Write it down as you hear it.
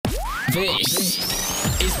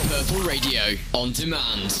This is Purple Radio on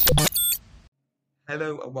demand.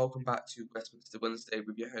 Hello and welcome back to Westminster Wednesday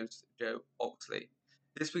with your host Joe Oxley.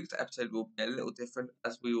 This week's episode will be a little different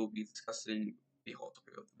as we will be discussing the hot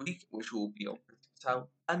topic of the week, which will be on Priti Patel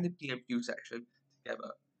and the PMQ section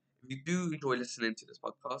together. If you do enjoy listening to this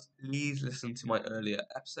podcast, please listen to my earlier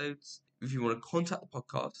episodes. If you want to contact the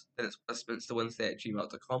podcast, then it's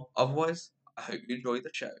westminsterwednesday@gmail.com. Otherwise, I hope you enjoy the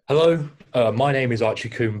show. Hello, my name is Archie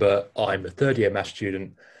Coomber. I'm a third-year maths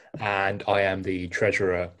student and I am the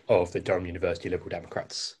treasurer of the Durham University Liberal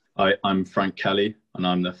Democrats. Hi, I'm Frank Kelly and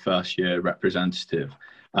I'm the first-year representative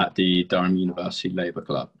at the Durham University Labour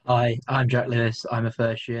Club. Hi, I'm Jack Lewis. I'm a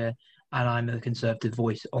first year and I'm a Conservative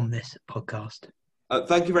voice on this podcast.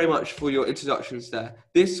 Thank you very much for your introductions there.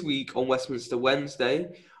 This week on Westminster Wednesday,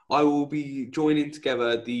 I will be joining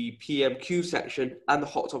together the PMQ section and the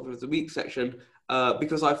Hot Topic of the Week section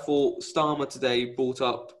because I thought Starmer today brought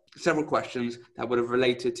up several questions that would have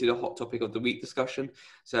related to the Hot Topic of the Week discussion.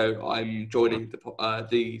 So I'm joining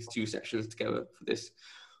these two sections together for this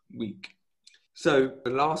week. So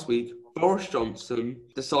last week, Boris Johnson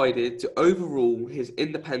decided to overrule his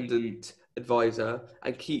independent advisor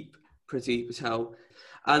and keep Priti Patel.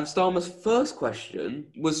 And Starmer's first question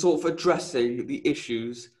was sort of addressing the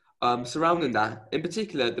issues surrounding that, in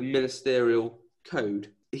particular the ministerial code.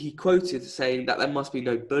 He quoted saying that there must be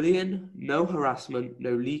no bullying, no harassment,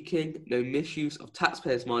 no leaking, no misuse of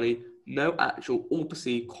taxpayers' money, no actual or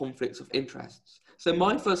perceived conflicts of interests. So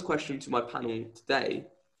my first question to my panel today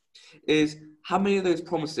is, how many of those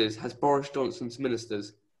promises has Boris Johnson's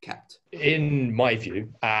ministers kept? In my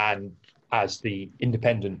view, and as the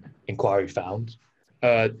independent inquiry found,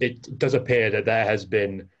 it does appear that there has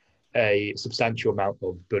been a substantial amount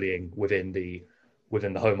of bullying within the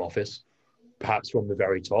Home Office, perhaps from the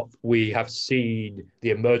very top. We have seen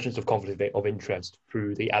the emergence of conflict of interest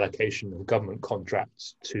through the allocation of government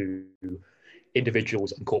contracts to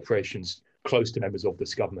individuals and corporations close to members of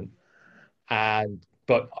this government.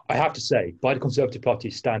 But I have to say, by the Conservative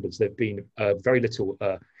Party's standards, there have been very little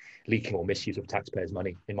leaking or misuse of taxpayers'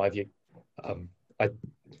 money, in my view.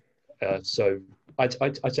 So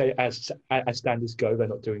I'd say as standards go, they're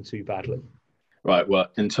not doing too badly. Right,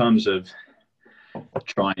 well, in terms of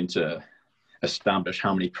trying to establish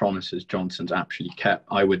how many promises Johnson's actually kept,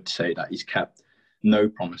 I would say that he's kept no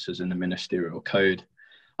promises in the ministerial code.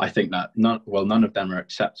 I think that none of them are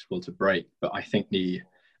acceptable to break, but I think the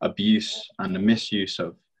abuse and the misuse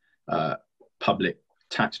of public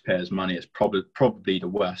taxpayers' money is probably the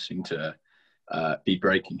worst thing to be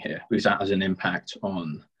breaking here, because that has an impact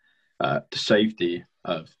on the safety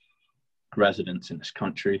of residents in this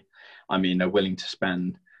country. I mean, they're willing to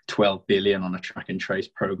spend 12 billion on a track and trace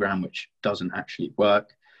program, which doesn't actually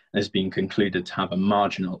work, and has been concluded to have a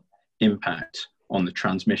marginal impact on the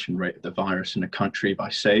transmission rate of the virus in the country by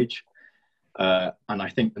SAGE. And I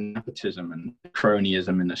think the nepotism and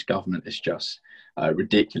cronyism in this government is just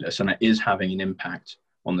ridiculous, and it is having an impact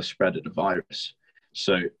on the spread of the virus.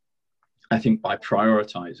 So I think by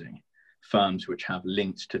prioritising firms which have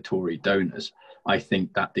links to Tory donors, I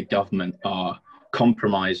think that the government are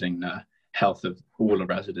compromising the health of all the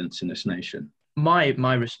residents in this nation. My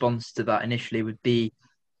response to that initially would be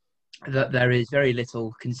that there is very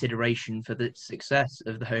little consideration for the success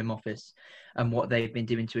of the Home Office and what they've been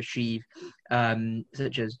doing to achieve,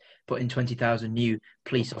 such as putting 20,000 new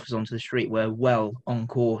police officers onto the street. We're well on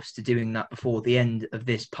course to doing that before the end of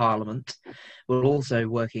this Parliament. We're also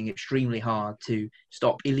working extremely hard to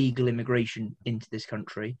stop illegal immigration into this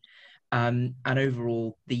country. And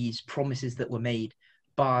overall, these promises that were made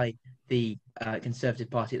by the Conservative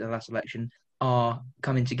Party at the last election are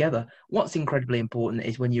coming together. What's incredibly important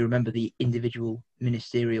is, when you remember the individual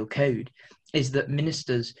ministerial code, is that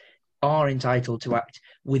ministers are entitled to act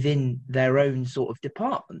within their own sort of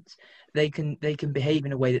department. They can behave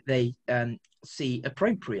in a way that they see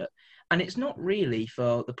appropriate. And it's not really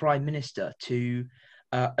for the Prime Minister to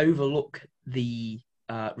overlook the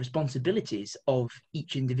responsibilities of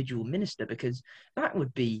each individual minister, because that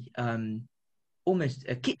would be almost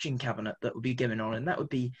a kitchen cabinet that would be going on, and that would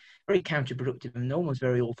be very counterproductive and almost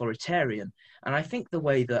very authoritarian. And I think the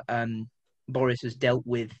way that Boris has dealt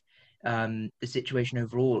with the situation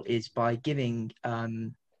overall is by giving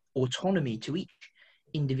autonomy to each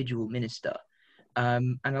individual minister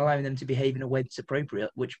and allowing them to behave in a way that's appropriate,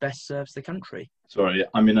 which best serves the country. Sorry,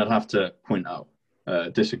 I mean, I'd have to point out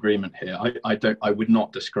disagreement here. I would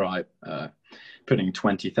not describe putting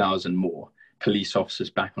 20,000 more police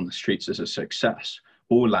officers back on the streets as a success.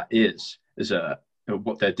 All that is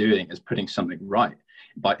what they're doing is putting something right.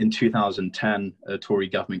 But in 2010, a Tory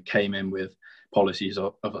government came in with policies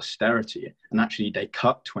of austerity. And actually, they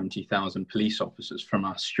cut 20,000 police officers from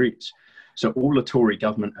our streets. So all the Tory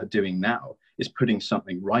government are doing now is putting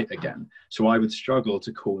something right again. So I would struggle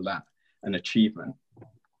to call that an achievement.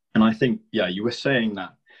 And I think, yeah, you were saying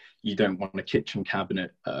that you don't want a kitchen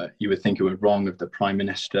cabinet. You would think it was wrong of the Prime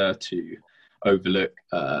Minister to overlook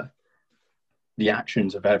the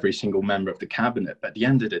actions of every single member of the cabinet. But at the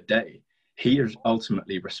end of the day, he is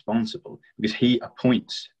ultimately responsible because he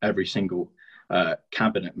appoints every single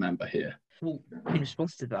cabinet member here. Well, in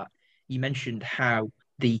response to that, you mentioned how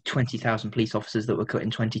the 20,000 police officers that were cut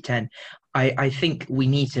in 2010, I think we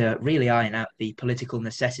need to really iron out the political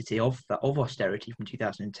necessity of austerity from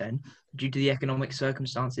 2010 due to the economic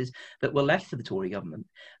circumstances that were left for the Tory government,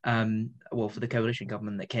 for the coalition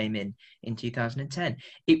government that came in 2010.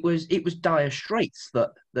 It was dire straits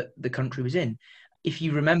that the country was in. If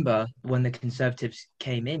you remember, when the Conservatives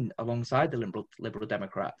came in alongside the Liberal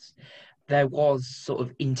Democrats, there was sort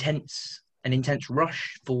of an intense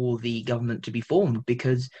rush for the government to be formed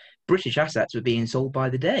because British assets were being sold by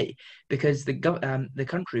the day, because the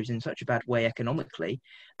country was in such a bad way economically,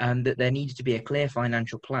 that there needed to be a clear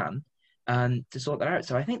financial plan to sort that out.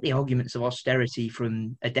 So I think the arguments of austerity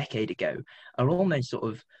from a decade ago are almost sort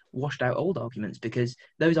of washed out old arguments, because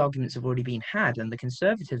those arguments have already been had, and the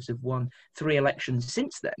Conservatives have won 3 elections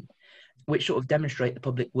since then, which sort of demonstrate the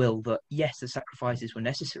public will that, yes, the sacrifices were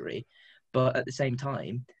necessary, but at the same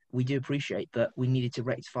time, we do appreciate that we needed to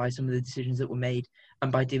rectify some of the decisions that were made.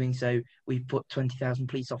 And by doing so, we've put 20,000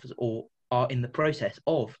 police officers, or are in the process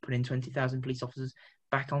of putting 20,000 police officers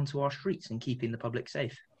back onto our streets and keeping the public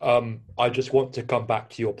safe. I just want to come back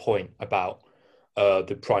to your point about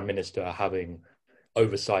the Prime Minister having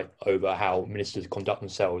oversight over how ministers conduct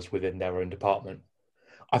themselves within their own department.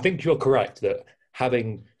 I think you're correct that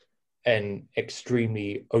having an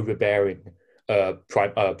extremely overbearing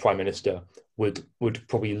Prime Minister would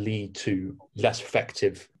probably lead to less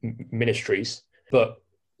effective ministries. But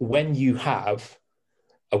when you have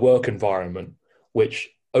a work environment which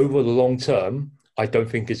over the long term, I don't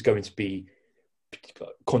think is going to be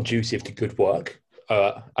conducive to good work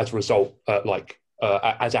as a result,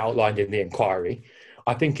 as outlined in the inquiry,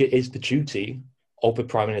 I think it is the duty of the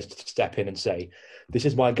Prime Minister to step in and say, this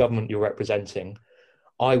is my government you're representing.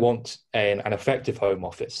 I want an effective Home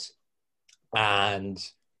Office. And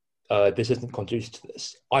this isn't conducive to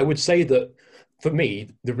this. I would say that, for me,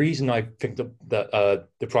 the reason I think that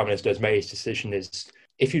the Prime Minister has made his decision is,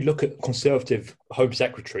 if you look at Conservative Home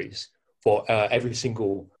Secretaries for every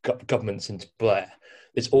single government since Blair,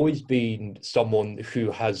 there's always been someone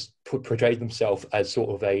who has portrayed themselves as sort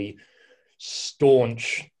of a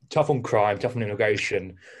staunch, tough on crime, tough on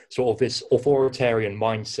immigration, sort of this authoritarian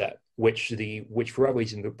mindset, which for whatever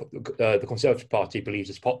reason the Conservative Party believes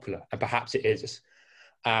is popular, and perhaps it is.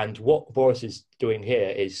 And what Boris is doing here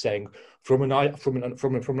is saying, from an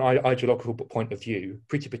ideological point of view,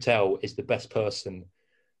 Priti Patel is the best person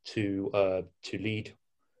to lead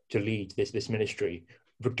this ministry,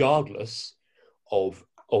 regardless of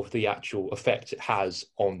the actual effect it has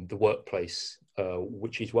on the workplace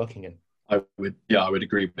which he's working in. I would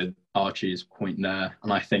agree with Archie's point there,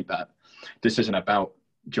 and I think that this isn't about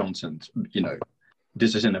Johnson's,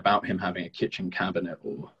 this isn't about him having a kitchen cabinet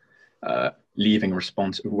or leaving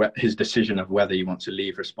his decision of whether he wants to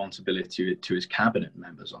leave responsibility to his cabinet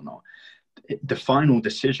members or not. The final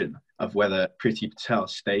decision of whether Priti Patel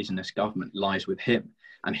stays in this government lies with him,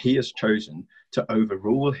 and he has chosen to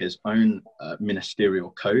overrule his own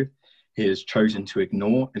ministerial code. He has chosen to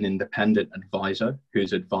ignore an independent advisor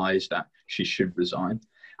who's advised that she should resign,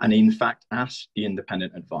 and in fact asked the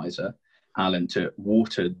independent advisor, Alan, to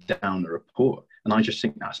water down the report. And I just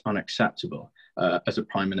think that's unacceptable as a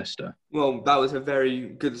Prime Minister. Well, that was a very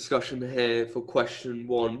good discussion here for question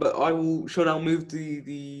 1, but shall now move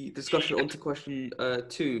the discussion on to question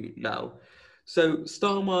 2 now. So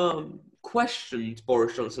Starmer questioned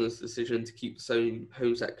Boris Johnson's decision to keep the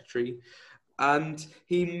Home Secretary, and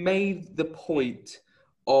he made the point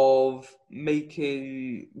of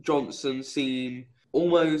making Johnson seem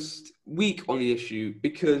almost weak on the issue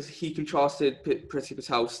because he contrasted Priti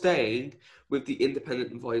Patel staying with the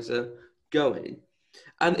independent advisor going.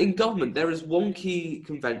 And in government, there is one key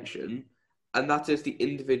convention, and that is the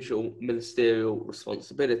individual ministerial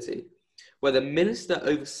responsibility, where the minister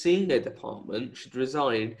overseeing a department should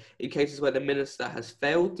resign in cases where the minister has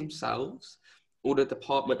failed themselves or the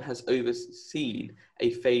department has overseen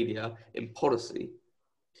a failure in policy.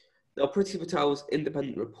 Now, Priti Patel's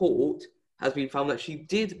independent report has been found that she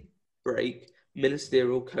did break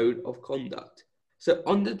ministerial code of conduct. So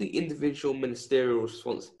under the Individual Ministerial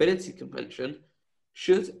Responsibility Convention,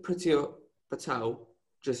 should Priti Patel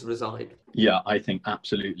just resign? Yeah, I think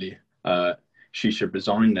absolutely. She should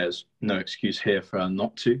resign. There's no excuse here for her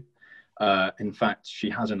not to. In fact, she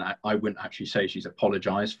hasn't. I wouldn't actually say she's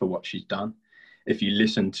apologized for what she's done. If you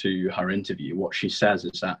listen to her interview, what she says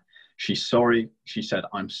is that she's sorry. She said,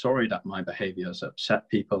 "I'm sorry that my behavior has upset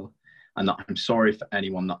people, and that I'm sorry for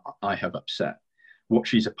anyone that I have upset." What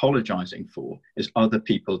she's apologizing for is other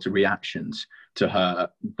people's reactions to her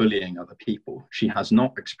bullying other people. She has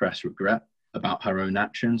not expressed regret about her own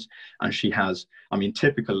actions, and she has,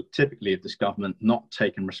 typically of this government, not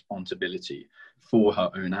taken responsibility for her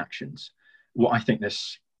own actions. What I think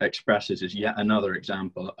this expresses is yet another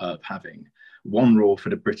example of having one rule for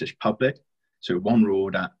the British public, so one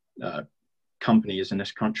rule that companies in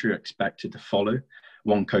this country are expected to follow,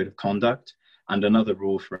 one code of conduct, and another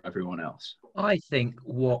rule for everyone else. I think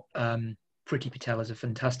what Priti Patel is a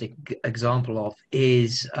fantastic example of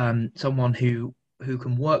is someone who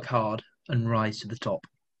can work hard and rise to the top.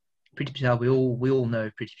 Priti Patel, we all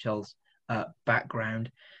know Priti Patel's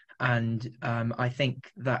background, and I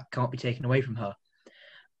think that can't be taken away from her.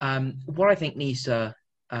 What I think needs to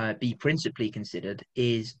be principally considered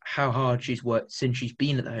is how hard she's worked since she's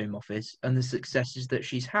been at the Home Office and the successes that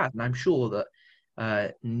she's had. And I'm sure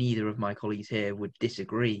that neither of my colleagues here would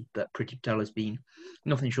disagree that Priti Patel has been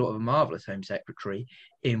nothing short of a marvellous Home Secretary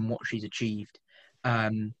in what she's achieved.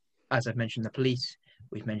 As I've mentioned, the police,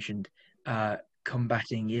 we've mentioned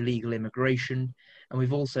combating illegal immigration, and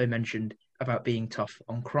we've also mentioned about being tough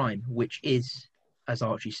on crime, which is, as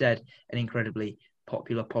Archie said, an incredibly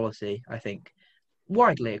popular policy, I think,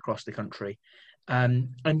 widely across the country.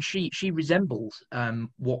 And she resembles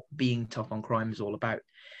what being tough on crime is all about.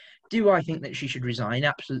 Do I think that she should resign?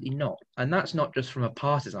 Absolutely not. And that's not just from a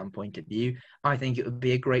partisan point of view. I think it would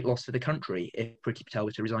be a great loss for the country if Priti Patel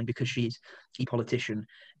were to resign, because she's a politician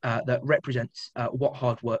that represents what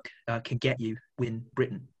hard work can get you within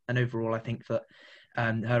Britain. And overall, I think that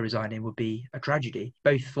her resigning would be a tragedy,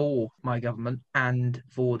 both for my government and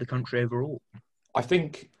for the country overall. I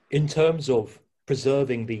think in terms of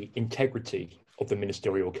preserving the integrity of the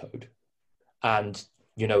ministerial code and,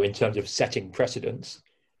 in terms of setting precedents,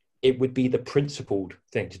 it would be the principled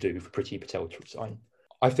thing to do for Priti Patel to resign.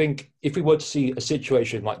 I think if we were to see a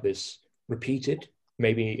situation like this repeated,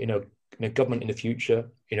 maybe in a government in the future,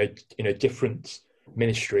 in a different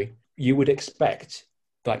ministry, you would expect,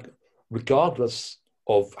 regardless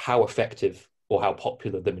of how effective or how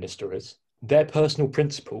popular the minister is, their personal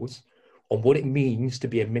principles on what it means to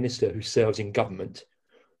be a minister who serves in government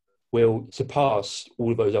will surpass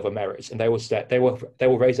all of those other merits, and they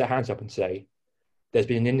will raise their hands up and say, "There's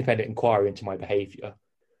been an independent inquiry into my behaviour,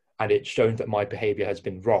 and it's shown that my behaviour has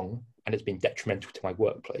been wrong and it's been detrimental to my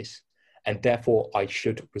workplace, and therefore I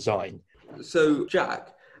should resign." So,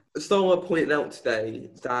 Jack, Starmer pointed out today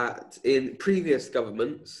that in previous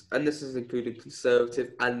governments, and this has included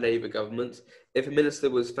Conservative and Labour governments, if a minister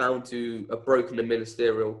was found to have broken the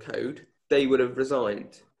ministerial code, they would have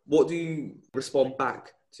resigned. What do you respond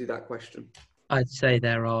back to that question? I'd say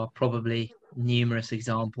there are probably numerous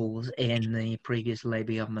examples in the previous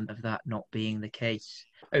Labour government of that not being the case.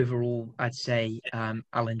 Overall, I'd say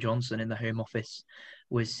Alan Johnson in the Home Office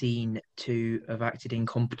was seen to have acted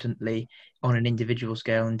incompetently on an individual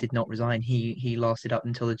scale and did not resign. He lasted up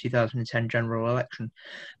until the 2010 general election.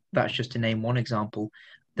 That's just to name one example.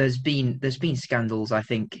 There's been scandals, I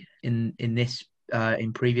think, in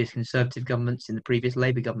previous Conservative governments, in the previous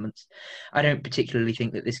Labour governments. I don't particularly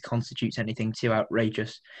think that this constitutes anything too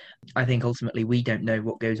outrageous. I think ultimately we don't know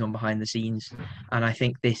what goes on behind the scenes, and I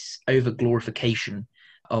think this over-glorification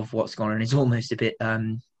of what's gone on is almost a bit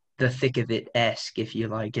the thick of it-esque, if you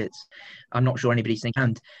like. I'm not sure anybody's thinking,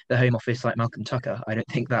 and the Home Office like Malcolm Tucker, I don't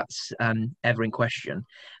think that's ever in question.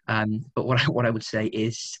 But what I would say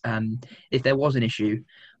is, if there was an issue,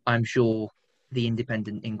 I'm sure the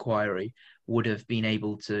independent inquiry would have been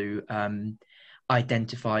able to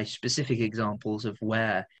identify specific examples of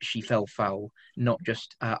where she fell foul, not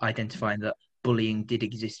just identifying that bullying did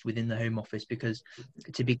exist within the Home Office, because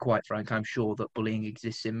to be quite frank, I'm sure that bullying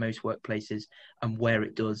exists in most workplaces, and where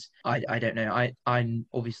it does, I don't know. I'm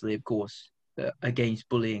obviously, of course, against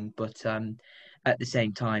bullying, but at the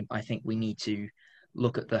same time, I think we need to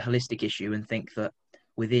look at the holistic issue and think that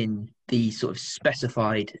within the sort of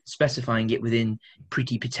specifying it within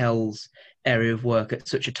Priti Patel's area of work at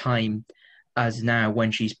such a time as now,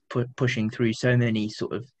 when she's pushing through so many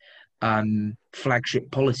sort of flagship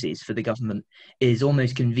policies for the government, is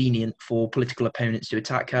almost convenient for political opponents to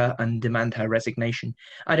attack her and demand her resignation.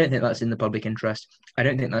 I don't think that's in the public interest. I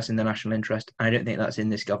don't think that's in the national interest. I don't think that's in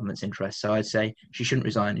this government's interest. So I'd say she shouldn't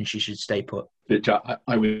resign and she should stay put. But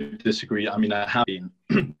I would disagree. I mean, there have been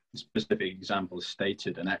specific examples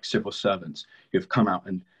stated, and ex-civil servants who have come out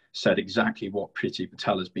and said exactly what Priti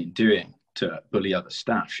Patel has been doing to bully other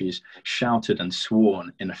staff. She's shouted and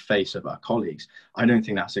sworn in the face of her colleagues. I don't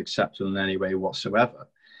think that's acceptable in any way whatsoever.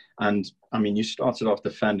 And I mean, you started off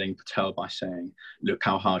defending Patel by saying, look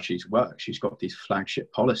how hard she's worked. She's got these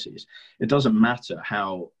flagship policies. It doesn't matter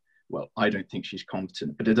how, well, I don't think she's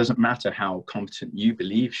competent, but it doesn't matter how competent you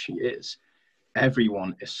believe she is.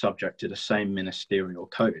 Everyone is subject to the same ministerial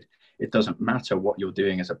code. It doesn't matter what you're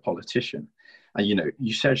doing as a politician. And, you know,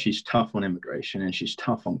 you said she's tough on immigration and she's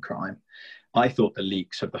tough on crime. I thought the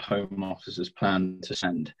leaks of the Home Office's plan to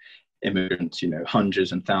send immigrants, you know,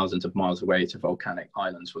 hundreds and thousands of miles away to volcanic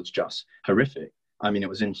islands was just horrific. I mean, it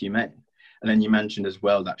was inhumane. And then you mentioned as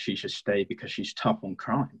well that she should stay because she's tough on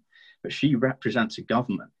crime. But she represents a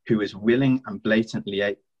government who is willing and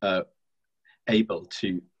blatantly able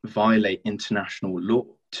to violate international law,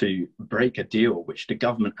 to break a deal which the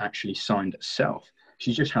government actually signed itself.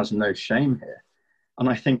 She just has no shame here. And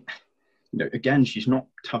I think, you know, again, she's not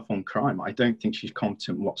tough on crime. I don't think she's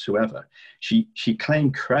competent whatsoever. She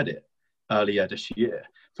claimed credit earlier this year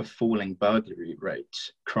for falling burglary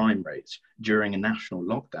rates, crime rates during a national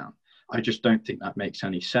lockdown. I just don't think that makes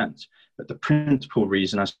any sense. But the principal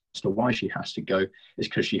reason as to why she has to go is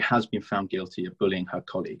because she has been found guilty of bullying her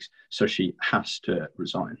colleagues. So she has to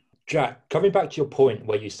resign. Jack, coming back to your point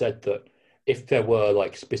where you said that if there were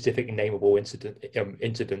like specific nameable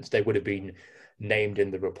incidents, they would have been named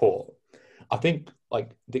in the report. I think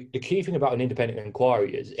like the key thing about an independent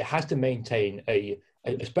inquiry is it has to maintain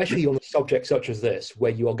especially on a subject such as this,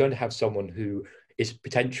 where you are going to have someone who is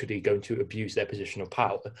potentially going to abuse their position of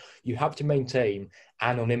power, you have to maintain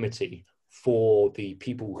anonymity for the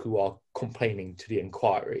people who are complaining to the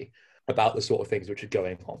inquiry about the sort of things which are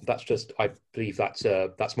going on. That's just, I believe that's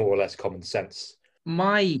more or less common sense.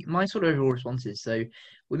 My sort of overall response is, so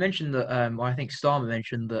we mentioned that, I think Starmer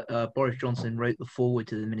mentioned that Boris Johnson wrote the foreword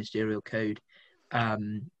to the ministerial code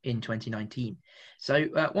in 2019. So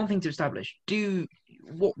one thing to establish,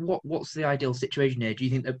 what's the ideal situation here? Do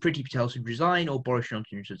you think that Priti Patel should resign or Boris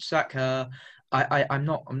Johnson should sack her? I'm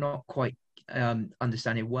not quite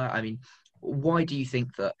understanding where. I mean, why do you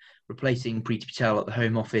think that replacing Priti Patel at the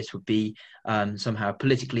Home Office would be somehow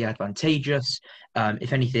politically advantageous?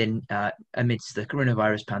 If anything, amidst the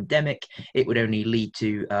coronavirus pandemic, it would only lead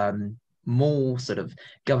to more sort of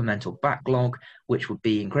governmental backlog, which would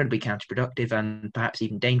be incredibly counterproductive and perhaps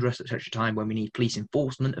even dangerous at such a time when we need police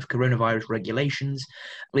enforcement of coronavirus regulations.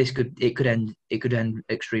 It could end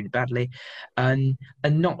extremely badly, and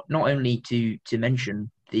not only to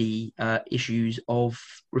mention the issues of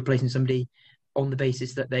replacing somebody on the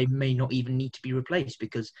basis that they may not even need to be replaced,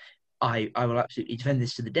 because I will absolutely defend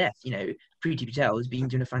this to the death. You know, Priti Patel has been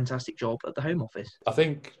doing a fantastic job at the Home Office. I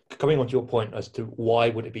think, coming on to your point as to why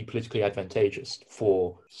would it be politically advantageous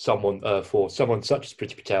for someone such as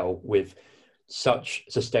Priti Patel with such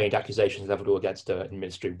sustained accusations leveled against her in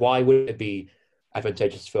ministry, why would it be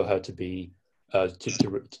advantageous for her to be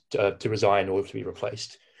to resign or to be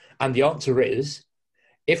replaced? And the answer is,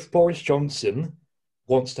 if Boris Johnson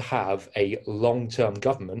wants to have a long-term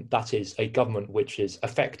government, that is a government which is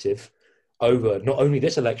effective over not only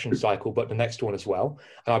this election cycle, but the next one as well,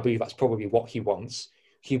 and I believe that's probably what he wants.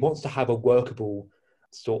 He wants to have a workable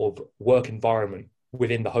sort of work environment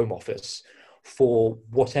within the Home Office for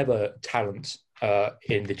whatever talent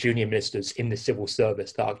in the junior ministers in the civil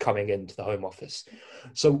service that are coming into the Home Office.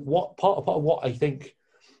 So what part of what I think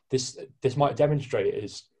this might demonstrate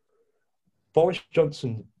is Boris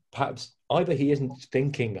Johnson, perhaps either he isn't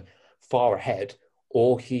thinking far ahead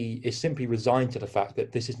or he is simply resigned to the fact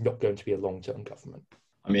that this is not going to be a long-term government.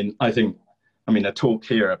 I mean, the talk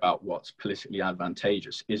here about what's politically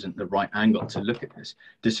advantageous isn't the right angle to look at this.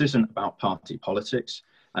 This isn't about party politics,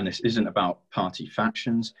 and this isn't about party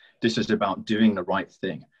factions. This is about doing the right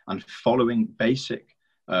thing and following basic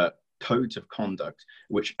codes of conduct,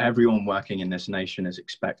 which everyone working in this nation is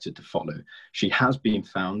expected to follow. She has been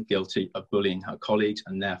found guilty of bullying her colleagues,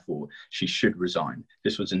 and therefore she should resign.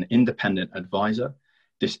 This was an independent advisor.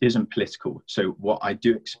 This isn't political. So what I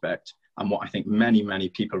do expect, and what I think many, many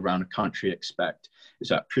people around the country expect, is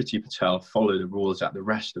that Priti Patel follow the rules that the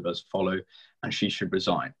rest of us follow, and she should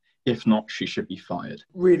resign. If not, she should be fired.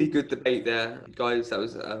 Really good debate there, guys. That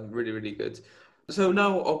was really, really good. So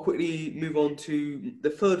now I'll quickly move on to the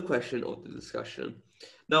third question of the discussion.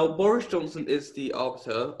 Now, Boris Johnson is the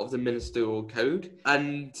arbiter of the ministerial code,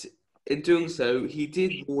 and in doing so, he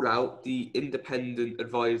did rule out the independent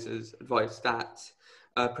advisor's advice that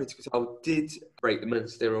Priti Patel did break the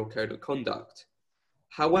ministerial code of conduct.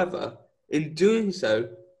 However, in doing so,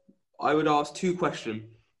 I would ask two questions.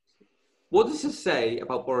 What does this say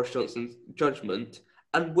about Boris Johnson's judgment?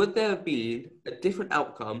 And would there have been a different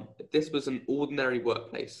outcome if this was an ordinary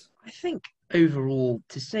workplace? I think overall,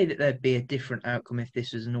 to say that there'd be a different outcome if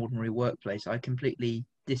this was an ordinary workplace, I completely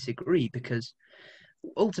disagree, because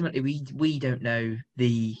ultimately we don't know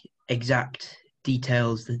the exact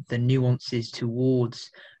details, the nuances towards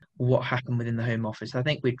what happened within the Home Office. I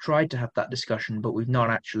think we've tried to have that discussion, but we've not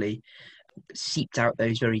actually seeped out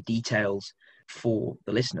those very details for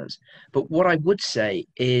the listeners. But what I would say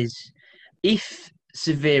is, if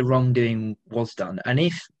severe wrongdoing was done, and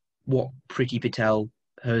if what Priti Patel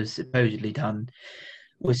has supposedly done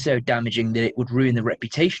was so damaging that it would ruin the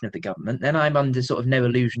reputation of the government, then I'm under sort of no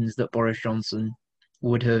illusions that Boris Johnson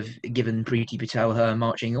would have given Priti Patel her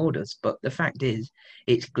marching orders. But the fact is,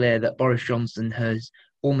 it's clear that Boris Johnson has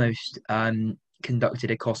almost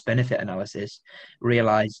conducted a cost-benefit analysis,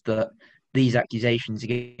 realised that these accusations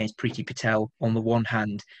against Priti Patel, on the one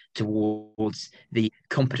hand, towards the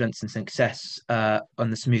competence and success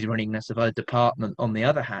and the smooth runningness of her department, on the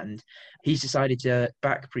other hand, he's decided to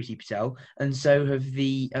back Priti Patel, and so have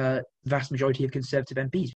the vast majority of Conservative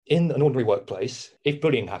MPs. In an ordinary workplace, if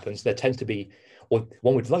bullying happens, there tends to be, or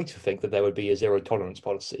one would like to think that there would be, a zero tolerance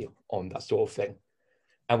policy on that sort of thing.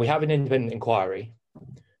 And we have an independent inquiry,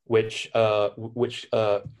 which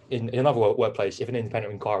in another workplace, if an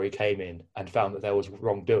independent inquiry came in and found that there was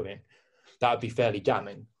wrongdoing, that would be fairly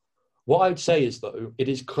damning. What I would say is, though, it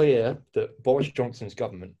is clear that Boris Johnson's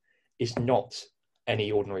government is not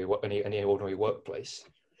any ordinary workplace.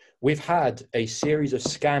 We've had a series of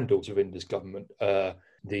scandals within this government.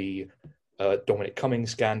 The Dominic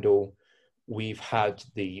Cummings scandal. We've had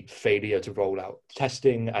the failure to roll out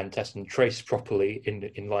testing and test and trace properly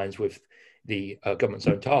in lines with the government's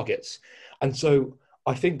own targets. And so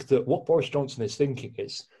I think that what Boris Johnson is thinking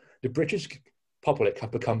is the British public have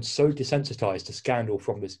become so desensitized to scandal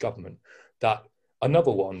from this government that another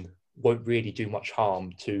one won't really do much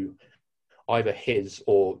harm to either his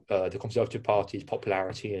or the Conservative Party's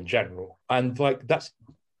popularity in general. And that's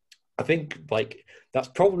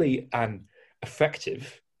probably an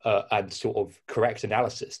effective and sort of correct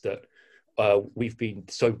analysis that we've been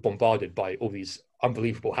so bombarded by all these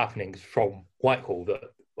unbelievable happenings from Whitehall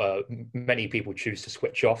that many people choose to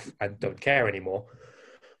switch off and don't care anymore.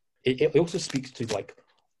 It also speaks to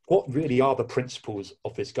what really are the principles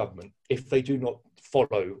of this government if they do not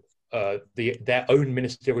follow their own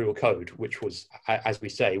ministerial code, which was, as we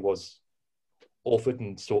say, was authored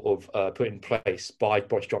and sort of put in place by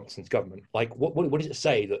Boris Johnson's government. What does it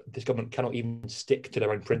say that this government cannot even stick to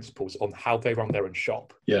their own principles on how they run their own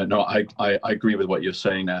shop? Yeah, no, I agree with what you're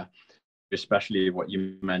saying there, especially what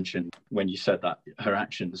you mentioned when you said that her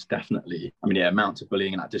actions definitely, amount to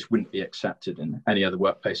bullying, and that just wouldn't be accepted in any other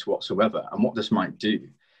workplace whatsoever. And what this might do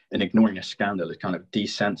in ignoring a scandal is kind of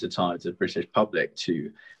desensitize the British public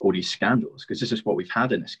to all these scandals, because this is what we've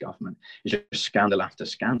had in this government. It's just scandal after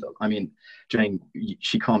scandal. Jane,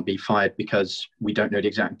 she can't be fired because we don't know the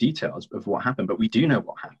exact details of what happened, but we do know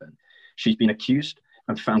what happened. She's been accused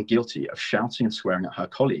and found guilty of shouting and swearing at her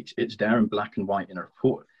colleagues. It's there in black and white in a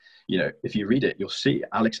report. If you read it, you'll see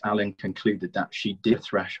Alex Allen concluded that she did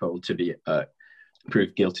threshold to be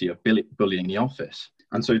proved guilty of bullying the office.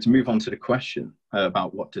 And so to move on to the question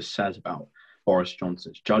about what this says about Boris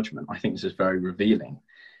Johnson's judgment, I think this is very revealing.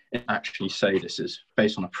 It actually say this is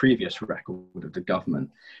based on a previous record of the government.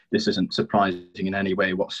 This isn't surprising in any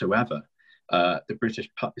way whatsoever. It's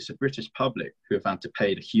the British public who have had to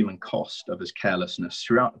pay the human cost of his carelessness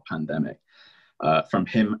throughout the pandemic from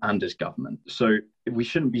him and his government. So we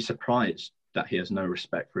shouldn't be surprised that he has no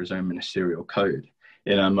respect for his own ministerial code.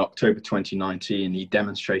 In October 2019, he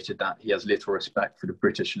demonstrated that he has little respect for the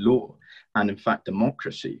British law and, in fact,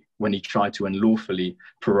 democracy when he tried to unlawfully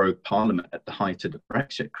prorogue Parliament at the height of the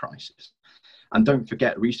Brexit crisis. And don't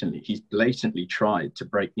forget, recently, he's blatantly tried to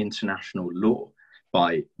break international law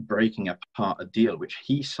by breaking apart a deal which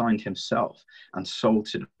he signed himself and sold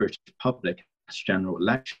to the British public as general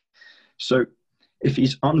election. So if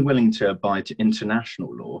he's unwilling to abide to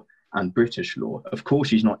international law and British law, of course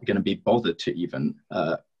he's not going to be bothered to even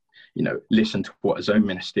listen to what his own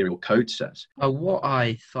ministerial code says. What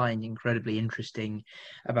I find incredibly interesting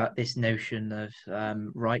about this notion of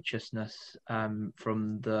righteousness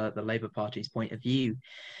from the Labour Party's point of view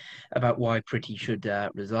about why Priti should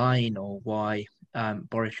resign, or why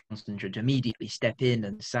Boris Johnson should immediately step in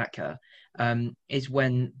and sack her, is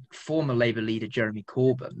when former Labour leader Jeremy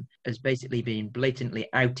Corbyn has basically been blatantly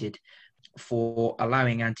outed for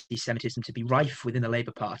allowing anti-Semitism to be rife within the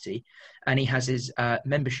Labour Party, and he has his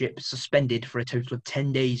membership suspended for a total of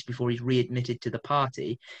 10 days before he's readmitted to the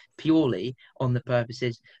party, purely on the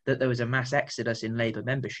purposes that there was a mass exodus in Labour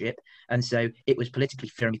membership, and so it was politically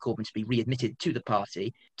for Jeremy Corbyn to be readmitted to the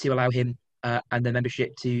party to allow him and the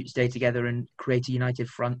membership to stay together and create a united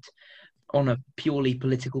front on a purely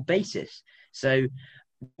political basis. So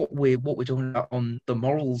what we're talking about on the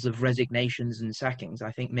morals of resignations and sackings,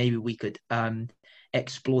 I think maybe we could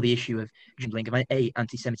explore the issue of handling of A,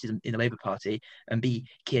 anti-Semitism in the Labour Party, and B,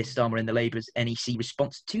 Keir Starmer and the Labour's NEC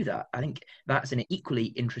response to that. I think that's an equally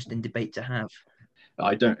interesting debate to have.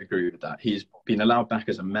 I don't agree with that. He's been allowed back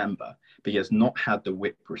as a member, but he has not had the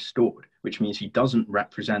whip restored, which means he doesn't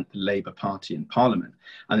represent the Labour Party in Parliament.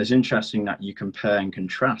 And it's interesting that you compare and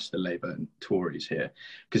contrast the Labour and Tories here,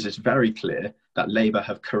 because it's very clear that Labour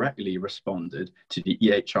have correctly responded to the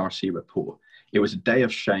EHRC report. It was a day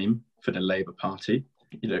of shame for the Labour Party.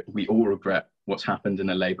 You know, we all regret what's happened in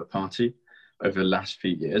the Labour Party over the last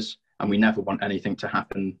few years, and we never want anything to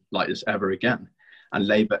happen like this ever again. And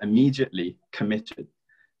Labour immediately committed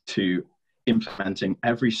to implementing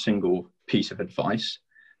every single piece of advice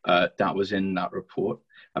that was in that report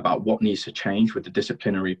about what needs to change with the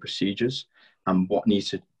disciplinary procedures and what needs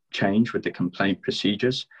to change with the complaint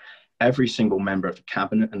procedures. Every single member of the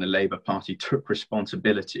cabinet and the Labour Party took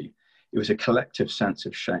responsibility. It was a collective sense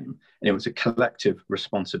of shame, and it was a collective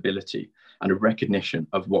responsibility and a recognition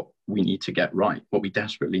of what we need to get right, what we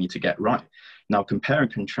desperately need to get right. Now, compare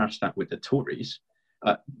and contrast that with the Tories.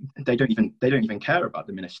 They don't even care about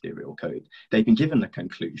the ministerial code. They've been given the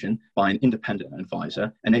conclusion by an independent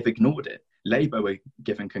advisor and they've ignored it. Labour were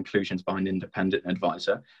given conclusions by an independent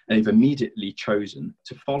advisor and they've immediately chosen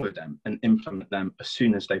to follow them and implement them as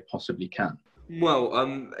soon as they possibly can. Well,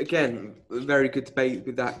 again, very good debate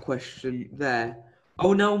with that question there. I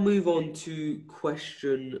will now move on to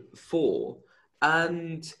question 4,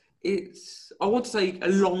 and it's, I want to say, a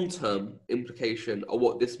long-term implication of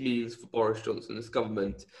what this means for Boris Johnson's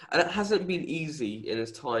government. And it hasn't been easy in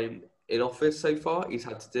his time in office so far. He's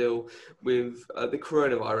had to deal with the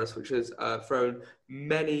coronavirus, which has thrown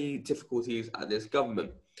many difficulties at this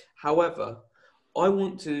government. However, I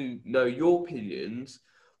want to know your opinions.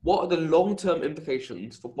 What are the long-term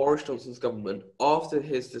implications for Boris Johnson's government after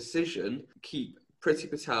his decision to keep Priti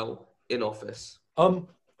Patel in office?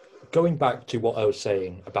 Going back to what I was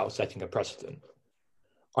saying about setting a precedent,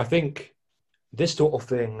 I think this sort of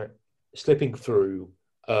thing slipping through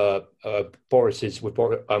Boris's with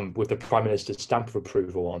the Prime Minister's stamp of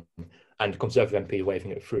approval on and Conservative MP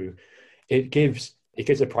waving it through, it gives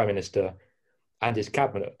the Prime Minister and his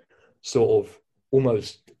cabinet sort of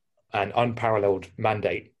almost an unparalleled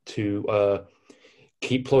mandate to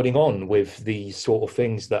keep plodding on with the sort of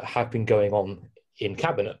things that have been going on in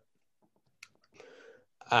cabinet.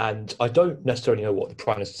 And I don't necessarily know what the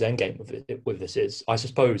Prime Minister's endgame with this is. I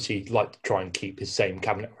suppose he'd like to try and keep his same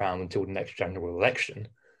cabinet around until the next general election.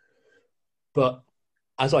 But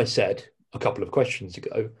as I said a couple of questions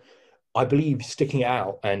ago, I believe sticking it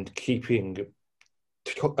out and keeping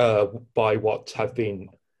by what have been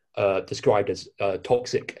described as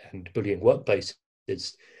toxic and bullying workplaces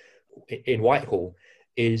in Whitehall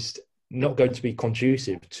is not going to be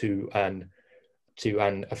conducive to an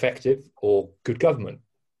effective or good government.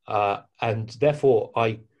 And therefore,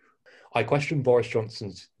 I question Boris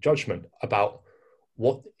Johnson's judgment about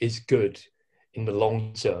what is good in the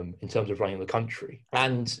long term in terms of running the country.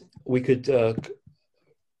 And we could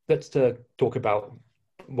let's talk about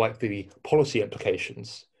like the policy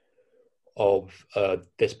implications of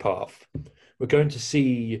this path. We're going to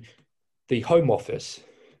see the Home Office,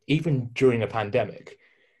 even during a pandemic,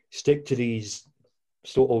 stick to these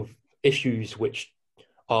sort of issues which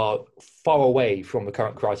are far away from the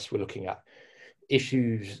current crisis we're looking at.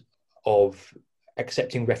 Issues of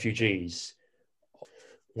accepting refugees,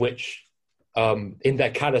 which in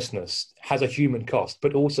their callousness has a human cost,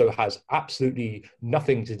 but also has absolutely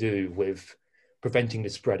nothing to do with preventing the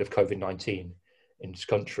spread of COVID-19 in this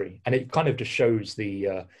country. And it kind of just shows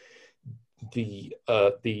the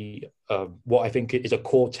what I think is a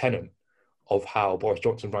core tenet of how Boris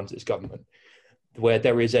Johnson runs its government, where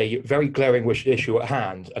there is a very glaring issue at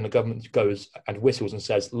hand and the government goes and whistles and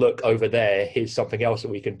says, look, over there, here's something else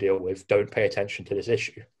that we can deal with. Don't pay attention to this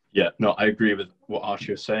issue. Yeah, no, I agree with what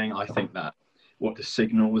Archie was saying. I think that what the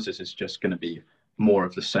signals is it's just going to be more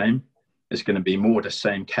of the same. It's going to be more the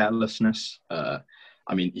same carelessness.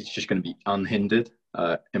 I mean, he's just going to be unhindered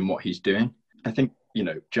in what he's doing. I think,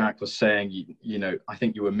 Jack was saying, I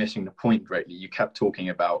think you were missing the point greatly. You kept talking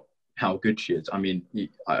about how good she is. I mean,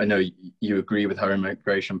 I know you agree with her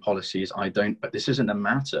immigration policies. I don't, but this isn't a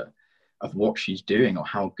matter of what she's doing or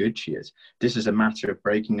how good she is. This is a matter of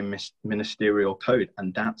breaking the ministerial code,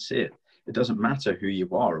 and that's it. It doesn't matter who you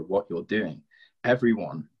are or what you're doing.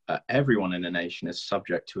 Everyone in a nation is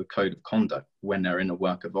subject to a code of conduct when they're in a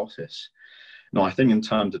work of office. Now, I think in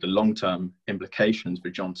terms of the long-term implications for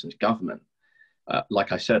Johnson's government,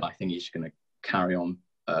 like I said, I think he's going to carry on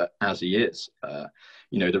as he is.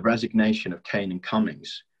 The resignation of Kane and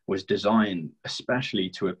Cummings was designed especially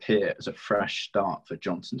to appear as a fresh start for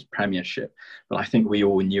Johnson's premiership, but I think we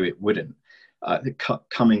all knew it wouldn't.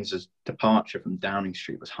 Cummings' departure from Downing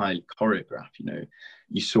Street was highly choreographed.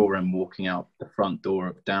 You saw him walking out the front door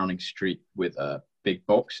of Downing Street with a big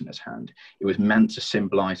box in his hand. It was meant to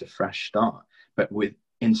symbolize a fresh start, but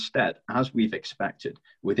instead, as we've expected,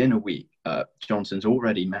 within a week, Johnson's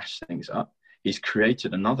already messed things up. He's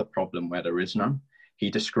created another problem where there is none. He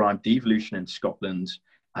described devolution in Scotland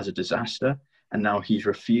as a disaster, and now he's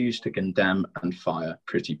refused to condemn and fire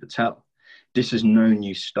Priti Patel. This is no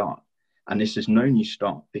new start, and this is no new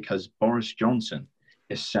start because Boris Johnson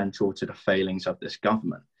is central to the failings of this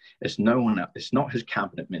government. It's no one else. It's not his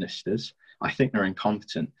cabinet ministers. I think they're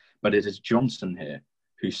incompetent, but it is Johnson here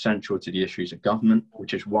who's central to the issues of government,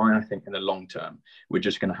 which is why I think in the long term, we're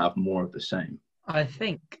just going to have more of the same. I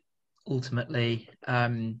think ultimately,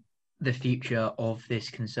 the future of this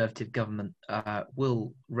Conservative government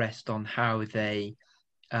will rest on how they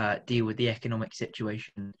deal with the economic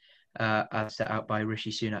situation as set out by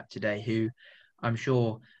Rishi Sunak today, who I'm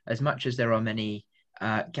sure, as much as there are many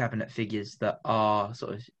cabinet figures that are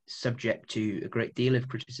sort of subject to a great deal of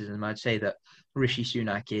criticism, I'd say that Rishi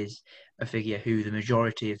Sunak is a figure who the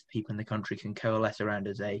majority of people in the country can coalesce around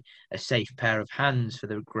as a safe pair of hands for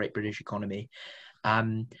the great British economy.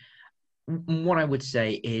 What I would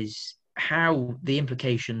say is how the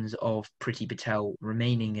implications of Priti Patel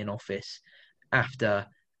remaining in office after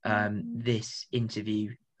this interview,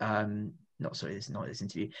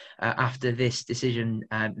 after this decision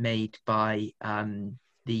made by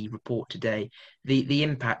the report today, the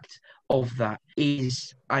impact of that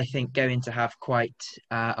is, I think, going to have quite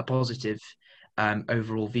a positive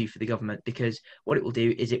overall view for the government, because what it will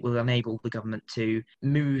do is it will enable the government to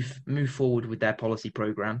move forward with their policy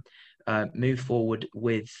programme, move forward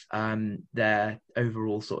with their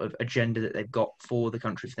overall sort of agenda that they've got for the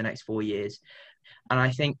country for the next 4 years. And I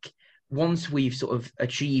think once we've sort of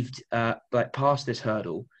achieved, past this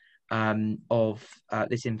hurdle of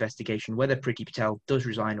this investigation, whether Priti Patel does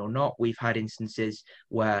resign or not, we've had instances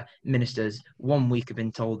where ministers 1 week have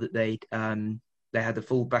been told that they had the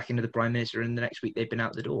full backing of the Prime Minister, and the next week they've been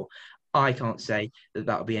out the door. I can't say that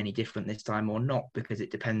that'll be any different this time or not, because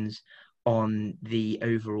it depends on the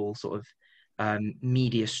overall sort of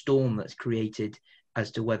media storm that's created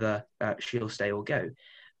as to whether she'll stay or go.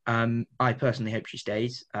 I personally hope she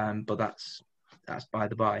stays, but that's by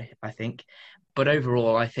the by, I think. But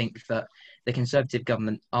overall, I think that the Conservative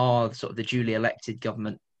government are sort of the duly elected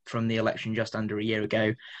government from the election just under a year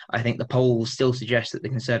ago. I think the polls still suggest that the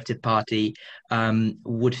Conservative Party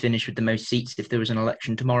would finish with the most seats if there was an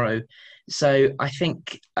election tomorrow. So I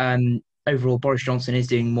think overall, Boris Johnson is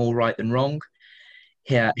doing more right than wrong.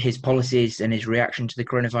 Here, his policies and his reaction to the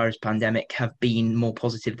coronavirus pandemic have been more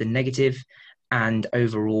positive than negative. And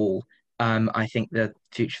overall, I think the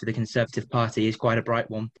future for the Conservative Party is quite a bright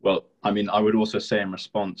one. Well, I mean, I would also say in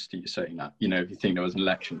response to you saying that, if you think there was an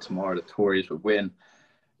election tomorrow, the Tories would win.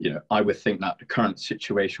 I would think that the current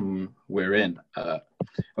situation we're in,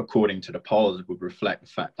 according to the polls, would reflect the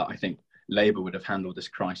fact that I think Labour would have handled this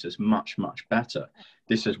crisis much, much better.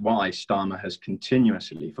 This is why Starmer has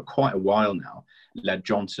continuously, for quite a while now, led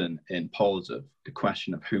Johnson in polls of the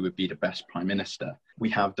question of who would be the best Prime Minister. We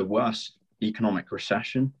have the worst economic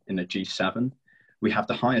recession in the G7. We have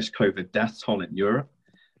the highest COVID death toll in Europe.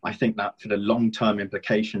 I think that for the long-term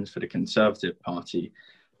implications for the Conservative Party,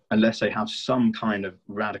 unless they have some kind of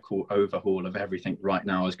radical overhaul of everything right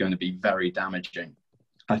now, is going to be very damaging.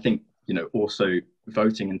 I think, also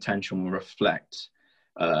voting intention will reflect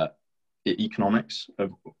the economics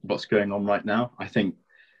of what's going on right now. I think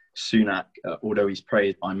Sunak, although he's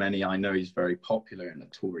praised by many, I know he's very popular in the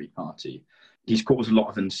Tory party. He's caused a lot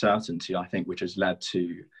of uncertainty, I think, which has led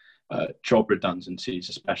to job redundancies,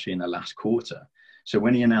 especially in the last quarter. So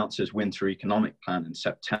when he announced his winter economic plan in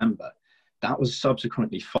September, that was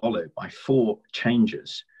subsequently followed by 4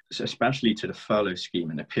 changes, especially to the furlough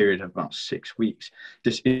scheme in a period of about 6 weeks.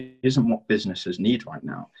 This isn't what businesses need right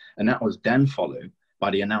now. And that was then followed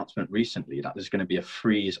by the announcement recently that there's going to be a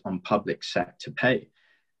freeze on public sector pay.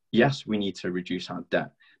 Yes, we need to reduce our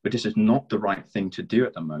debt, but this is not the right thing to do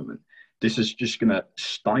at the moment. This is just going to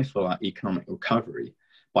stifle our economic recovery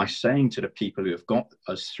by saying to the people who have got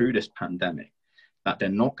us through this pandemic, that they're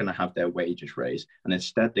not going to have their wages raised, and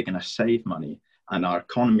instead they're going to save money, and our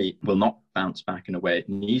economy will not bounce back in a way it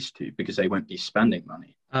needs to because they won't be spending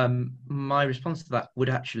money. My response to that would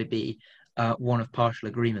actually be one of partial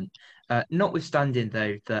agreement. Notwithstanding,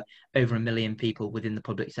 though, that over 1 million people within the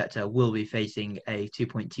public sector will be facing a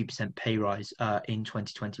 2.2% pay rise in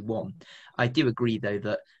 2021. I do agree, though,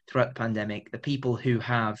 that throughout the pandemic, the people who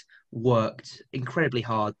have worked incredibly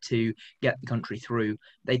hard to get the country through,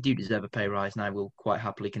 they do deserve a pay rise, and I will quite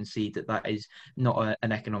happily concede that that is not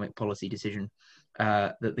an economic policy decision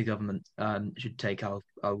that the government should take.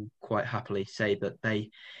 I'll quite happily say that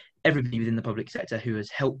everybody within the public sector who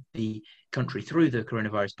has helped the country through the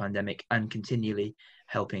coronavirus pandemic and continually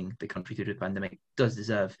helping the country through the pandemic does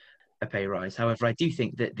deserve a pay rise. However, I do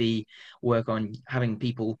think that the work on having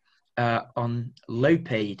people on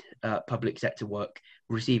low-paid public sector work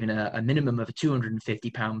receiving a minimum of a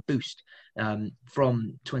 £250 boost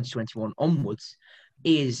from 2021 onwards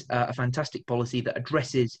is a fantastic policy that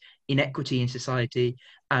addresses inequity in society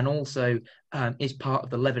and also is part of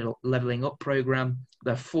the levelling up programme,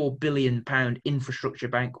 the £4 billion infrastructure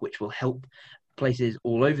bank, which will help places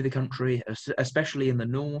all over the country, especially in the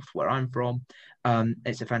north where I'm from.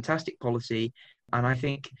 It's a fantastic policy, and I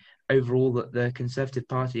think overall that the Conservative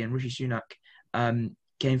Party and Rishi Sunak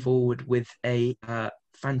came forward with a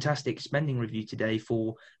fantastic spending review today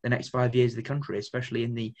for the next 5 years of the country, especially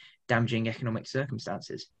in the damaging economic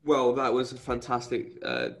circumstances. Well, that was a fantastic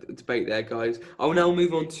debate there, guys. I'll now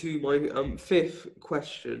move on to my fifth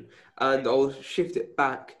question, and I'll shift it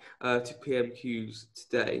back to PMQs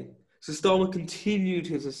today. So Starmer continued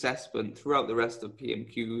his assessment throughout the rest of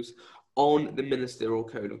PMQs on the Ministerial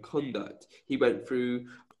Code of Conduct. He went through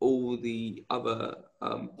all the other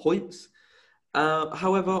points.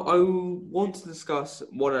 However, I want to discuss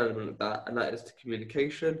one element of that, and that is the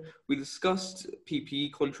communication. We discussed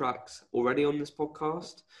PPE contracts already on this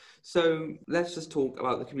podcast, so let's just talk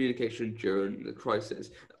about the communication during the crisis.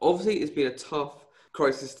 Obviously, it's been a tough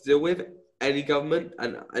crisis to deal with. Any government,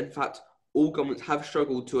 and in fact, all governments have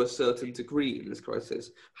struggled to a certain degree in this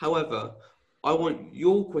crisis. However, I want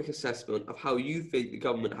your quick assessment of how you think the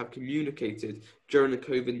government have communicated during the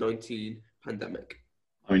COVID-19 pandemic.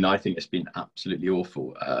 I mean, I think it's been absolutely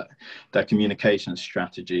awful. Their communication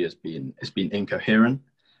strategy has been incoherent,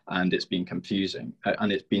 and it's been confusing,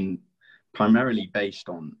 and it's been primarily based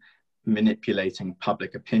on manipulating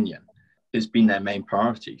public opinion. It's been their main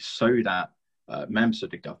priority, so that members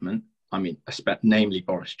of the government, namely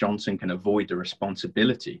Boris Johnson, can avoid the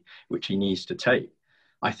responsibility which he needs to take.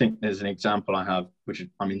 I think there's an example I have, which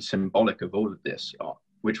is, symbolic of all of this,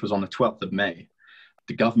 which was on the 12th of May.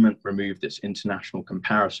 The government removed its international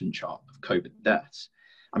comparison chart of COVID deaths.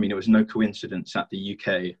 It was no coincidence that the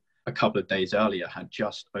UK a couple of days earlier had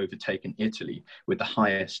just overtaken Italy with the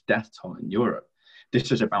highest death toll in Europe.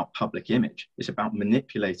 This is about public image. It's about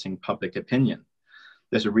manipulating public opinion.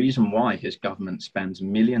 There's a reason why his government spends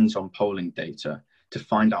millions on polling data to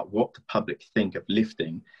find out what the public think of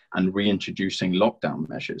lifting and reintroducing lockdown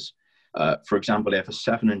measures. For example, they have a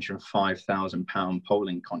 £705,000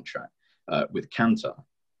 polling contract with Kantar.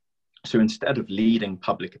 So instead of leading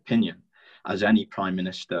public opinion, as any prime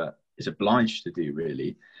minister is obliged to do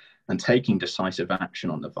really, and taking decisive action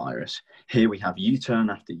on the virus, here we have U-turn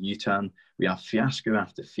after U-turn, we have fiasco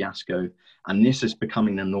after fiasco, and this is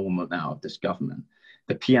becoming the normal now of this government.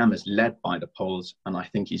 The PM is led by the polls, and I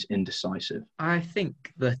think he's indecisive. I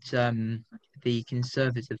think that the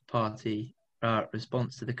Conservative Party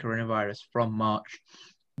response to the coronavirus from March,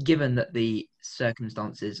 given that the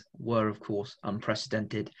circumstances were, of course,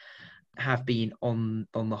 unprecedented, have been, on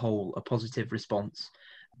the whole, a positive response.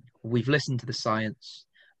 We've listened to the science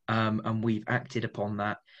and we've acted upon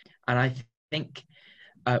that. And I think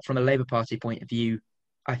from a Labour Party point of view,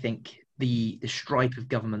 I think the stripe of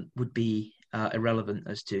government would be irrelevant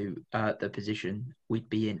as to the position we'd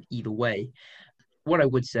be in either way. What I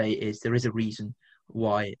would say is there is a reason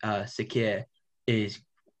why Sir Keir is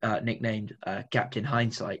nicknamed Captain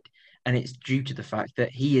Hindsight, and it's due to the fact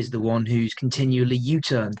that he is the one who's continually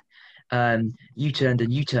U-turned.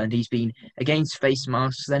 He's been against face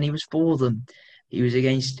masks, then he was for them. He was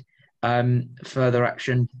against further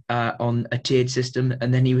action on a tiered system,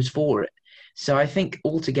 and then he was for it. So I think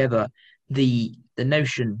altogether, the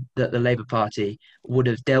notion that the Labour Party would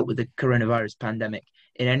have dealt with the coronavirus pandemic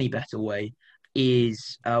in any better way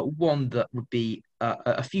is one that would be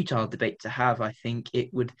a futile debate to have. I think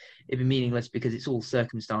it'd be meaningless because it's all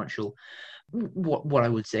circumstantial. What I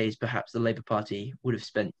would say is perhaps the Labour Party would have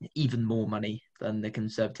spent even more money than the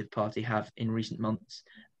Conservative Party have in recent months.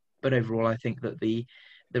 But overall, I think that the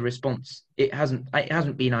response, it hasn't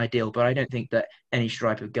been ideal, but I don't think that any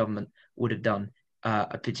stripe of government would have done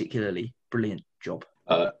a particularly brilliant job.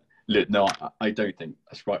 Look, no, I don't think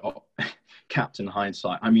that's right. Oh, Captain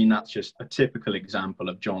Hindsight. I mean, that's just a typical example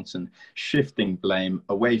of Johnson shifting blame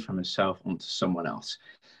away from himself onto someone else.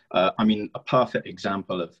 I mean, a perfect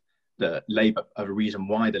example of a reason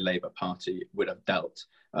why the Labour Party would have dealt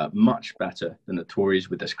much better than the Tories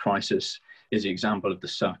with this crisis is the example of the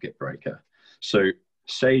circuit breaker. So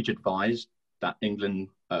Sage advised that the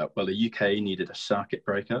UK needed a circuit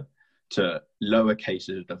breaker to lower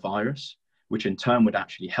cases of the virus, which in turn would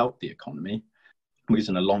actually help the economy, because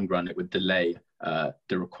in the long run, it would delay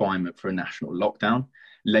the requirement for a national lockdown.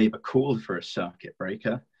 Labour called for a circuit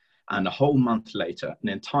breaker, and an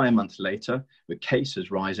entire month later, with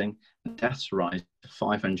cases rising, deaths rising to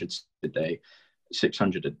 500 a day,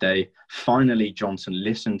 600 a day, finally Johnson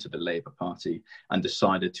listened to the Labour Party and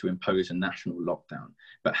decided to impose a national lockdown.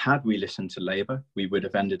 But had we listened to Labour, we would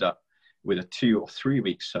have ended up with a 2 or 3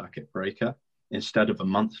 week circuit breaker instead of a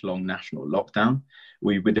month-long national lockdown.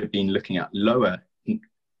 We would have been looking at lower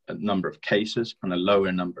number of cases and a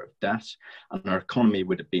lower number of deaths, and our economy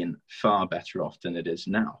would have been far better off than it is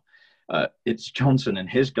now. It's Johnson and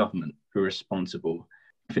his government who are responsible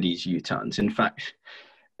for these U-turns. In fact,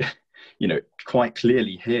 quite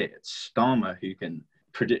clearly here, it's Starmer who can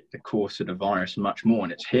predict the course of the virus much more,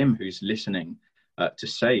 and it's him who's listening to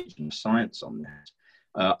Sage and science on this.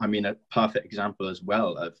 A perfect example as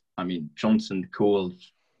well Johnson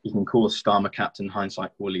he can call Starmer Captain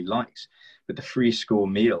Hindsight all he likes, but the free school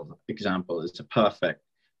meal example is a perfect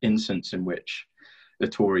instance in which the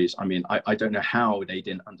Tories, I don't know how they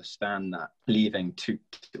didn't understand that leaving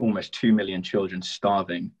almost 2 million children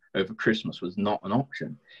starving over Christmas was not an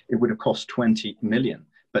option. It would have cost 20 million,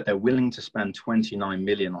 but they're willing to spend 29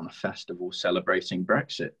 million on a festival celebrating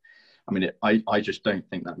Brexit. I just don't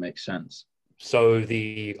think that makes sense. So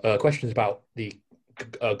the question is about the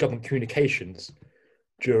government communications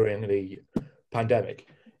during the pandemic.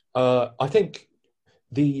 I think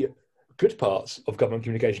the good parts of government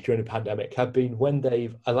communication during the pandemic have been when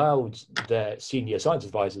they've allowed their senior science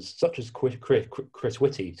advisors, such as Chris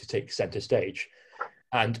Whitty, to take centre stage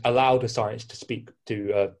and allow the science to speak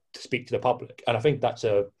to the public. And I think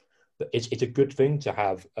it's a good thing to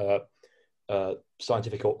have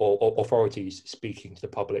scientific or authorities speaking to the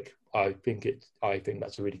public. I think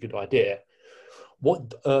that's a really good idea.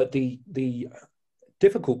 What the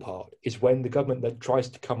difficult part is when the government then tries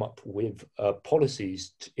to come up with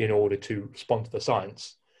policies in order to respond to the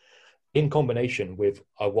science, in combination with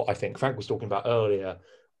what I think Frank was talking about earlier,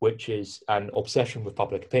 which is an obsession with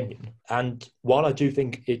public opinion. And while I do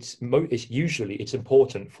think it's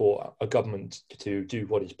important for a government to do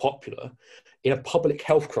what is popular, in a public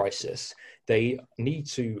health crisis, they need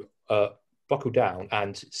to buckle down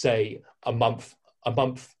and say a month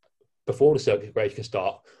before the circuit breaker can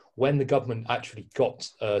start, when the government actually got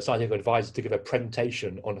scientific advisors to give a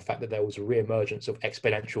presentation on the fact that there was a re-emergence of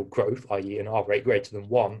exponential growth, i.e. an R rate greater than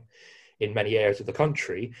 1 in many areas of the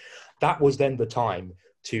country, that was then the time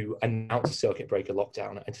to announce a circuit breaker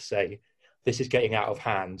lockdown and to say, this is getting out of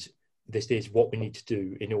hand. This is what we need to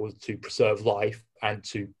do in order to preserve life and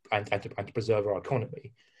to preserve our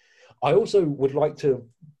economy. I also would like to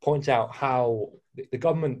point out how the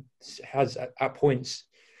government has at points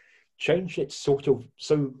changed its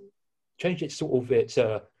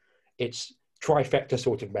its trifecta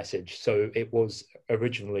sort of message. So it was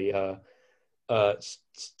originally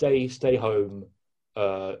stay home,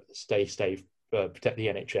 stay safe, protect the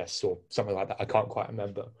NHS or something like that. I can't quite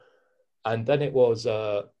remember. And then it was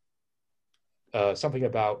something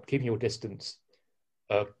about keeping your distance,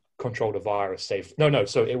 control the virus, safe. No.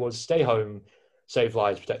 So it was stay home, save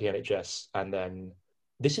lives, protect the NHS. And then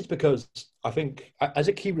this is because I think as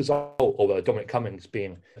a key result, although Dominic Cummings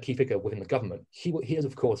being a key figure within the government, he is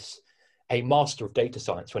of course a master of data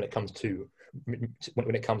science when it comes to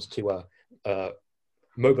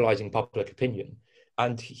mobilizing public opinion.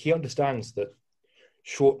 And he understands that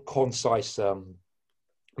short, concise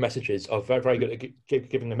messages are very, very good at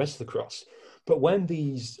giving the message across. But when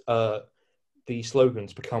these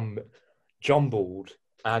slogans become jumbled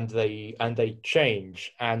and they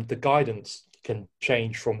change, and the guidance can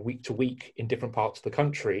change from week to week in different parts of the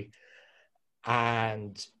country,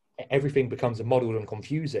 and everything becomes muddled and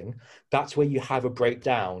confusing, that's where you have a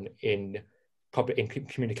breakdown in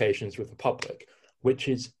communications with the public,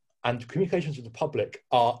 and communications with the public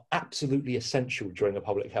are absolutely essential during a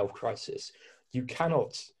public health crisis. You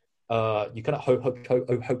cannot hope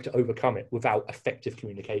to overcome it without effective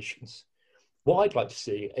communications. What I'd like to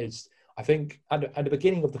see is, I think, at the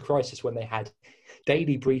beginning of the crisis, when they had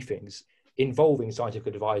daily briefings involving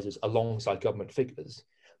scientific advisors alongside government figures,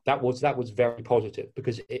 that was very positive,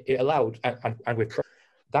 because it allowed, and with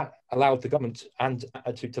that allowed the government and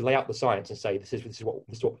to lay out the science and say this is what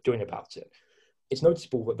we're doing about it. It's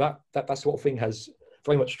noticeable that sort of thing has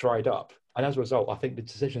very much dried up, and as a result, I think the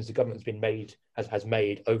decisions the government's been made has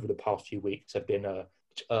made over the past few weeks have been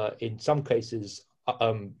in some cases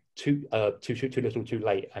too little, too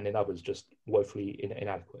late, and in others just woefully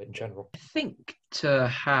inadequate in general. I think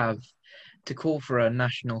to call for a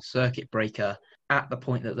national circuit breaker at the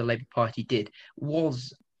point that the Labour Party did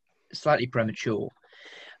was slightly premature.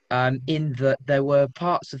 In that there were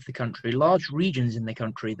parts of the country, large regions in the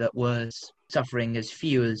country, that were suffering as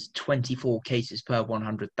few as 24 cases per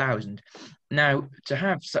 100,000. Now, to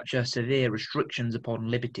have such a severe restrictions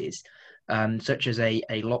upon liberties, such as a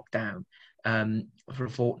lockdown for a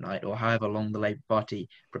fortnight or however long the Labour Party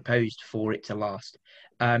proposed for it to last,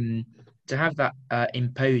 to have that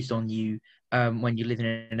imposed on you when you live in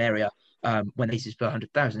an area when cases per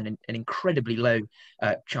 100,000, an incredibly low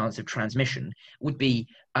chance of transmission, would be,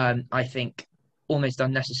 I think, almost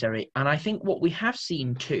unnecessary. And I think what we have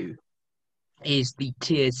seen too is the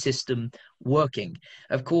tiered system working.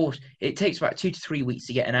 Of course, it takes about 2 to 3 weeks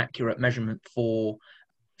to get an accurate measurement for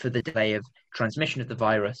the delay of transmission of the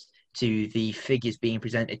virus to the figures being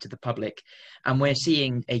presented to the public. And we're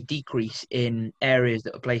seeing a decrease in areas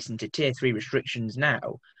that were placed into tier 3 restrictions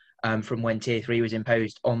now, from when tier 3 was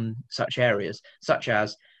imposed on such areas, such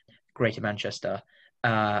as Greater Manchester,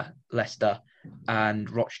 Leicester and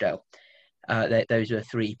Rochdale. Those are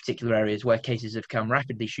 3 particular areas where cases have come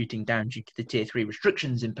rapidly shooting down due to the tier 3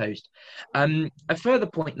 restrictions imposed. A further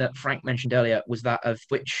point that Frank mentioned earlier was that of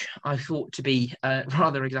which I thought to be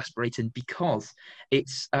rather exasperating, because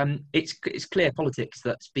it's clear politics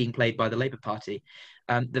that's being played by the Labour Party.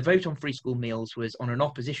 The vote on free school meals was on an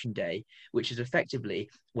opposition day, which is effectively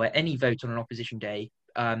where any vote on an opposition day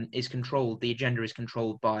is controlled. The agenda is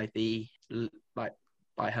controlled by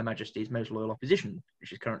by Her Majesty's most loyal opposition,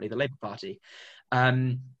 which is currently the Labour Party.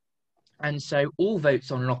 And so all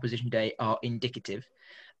votes on an opposition day are indicative,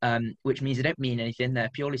 which means they don't mean anything.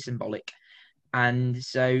 They're purely symbolic. And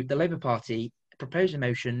so the Labour Party proposed a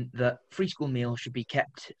motion that free school meals should be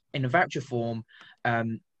kept in a voucher form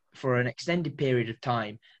for an extended period of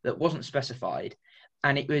time that wasn't specified.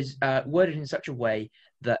 And it was worded in such a way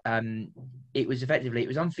that it was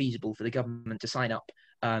unfeasible for the government to sign up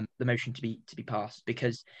the motion to be passed,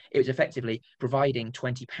 because it was effectively providing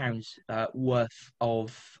 £20 worth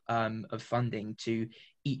of funding to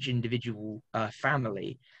each individual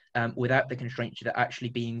family, without the constraints of it actually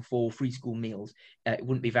being for free school meals. It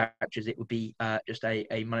wouldn't be vouchers, it would be just a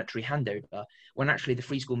monetary handover, when actually the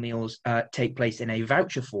free school meals take place in a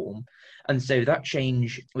voucher form. And so that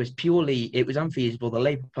change was it was unfeasible. The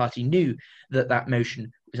Labour Party knew that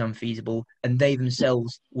motion was unfeasible, and they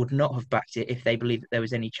themselves would not have backed it if they believed that there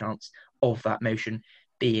was any chance of that motion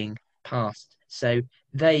being passed. So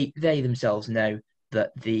they themselves know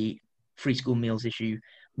that the free school meals issue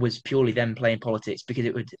was purely them playing politics, because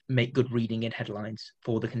it would make good reading in headlines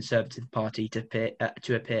for the Conservative Party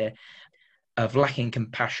to appear of lacking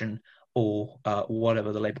compassion or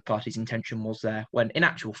whatever the Labour Party's intention was there, when in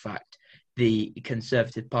actual fact the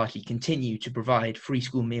Conservative Party continue to provide free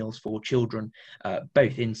school meals for children,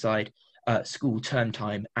 both inside school term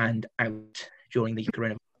time and out during the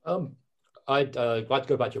coronavirus. I'd like to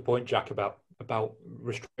go back to your point, Jack, about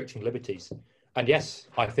restricting liberties. And yes,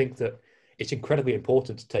 I think that it's incredibly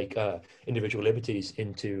important to take individual liberties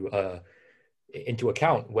into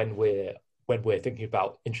account when we're thinking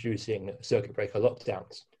about introducing circuit breaker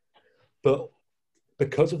lockdowns. But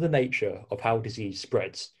because of the nature of how disease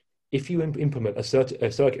spreads, if you implement a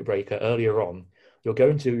circuit breaker earlier on, you're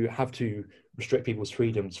going to have to restrict people's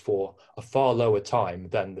freedoms for a far lower time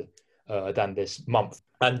than this month.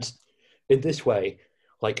 And in this way,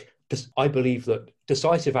 I believe that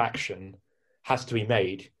decisive action has to be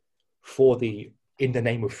made in the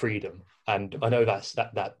name of freedom. And I know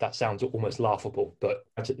that sounds almost laughable, but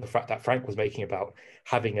the fact that Frank was making about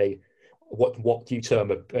having what you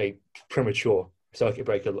term a premature circuit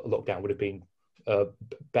breaker lockdown would have been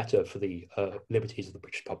better for the liberties of the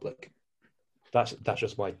British public. That's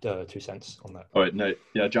just my 2 cents on that. All right, no,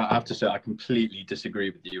 yeah, John, I have to say I completely disagree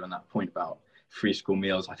with you on that point about free school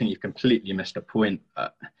meals. I think you've completely missed a point.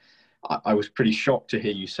 I was pretty shocked to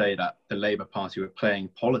hear you say that the Labour Party were playing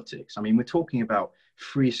politics. I mean, we're talking about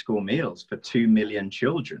free school meals for 2 million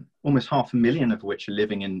children, almost 500,000 of which are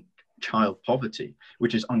living in child poverty,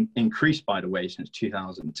 which is increased, by the way, since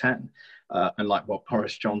 2010, and like what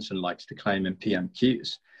Boris Johnson likes to claim in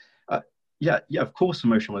PMQs. Yeah, of course the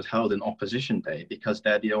motion was held in opposition day because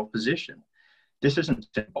they're the opposition. This isn't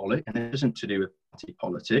symbolic, and it isn't to do with party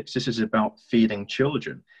politics. This is about feeding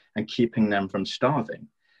children and keeping them from starving.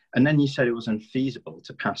 And then you said it was unfeasible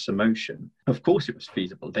to pass a motion. Of course it was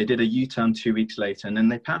feasible. They did a U-turn 2 weeks later, and then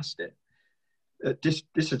they passed it. This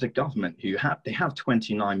is a government who have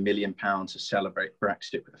 29 million pounds to celebrate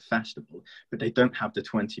Brexit with a festival, but they don't have the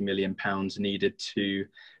 20 million pounds needed to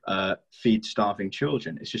feed starving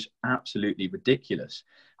children. It's just absolutely ridiculous.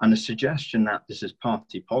 And the suggestion that this is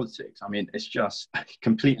party politics, I mean, it's just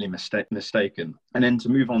completely mistaken. And then to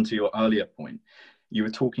move on to your earlier point, you were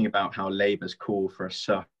talking about how Labour's call for a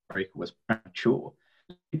circuit breaker was premature.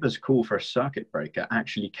 Labour's call for a circuit breaker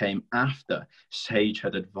actually came after Sage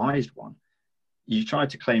had advised one. You tried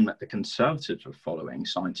to claim that the Conservatives were following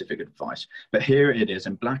scientific advice, but here it is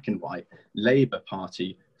in black and white, Labour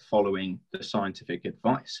Party following the scientific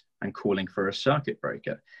advice and calling for a circuit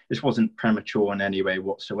breaker. This wasn't premature in any way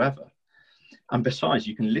whatsoever. And besides,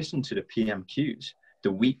 you can listen to the PMQs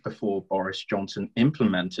the week before Boris Johnson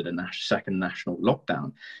implemented a second national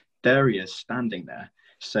lockdown. There he is standing there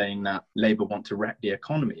saying that Labour want to wreck the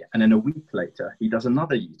economy. And then a week later, he does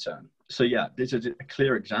another U-turn. So yeah, this is a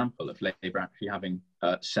clear example of Labour actually having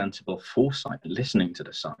sensible foresight and listening to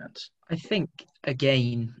the science. I think,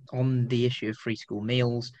 again, on the issue of free school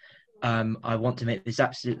meals, I want to make this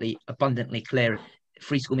absolutely abundantly clear.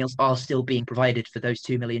 Free school meals are still being provided for those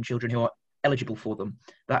 2 million children who are eligible for them.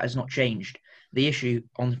 That has not changed. The issue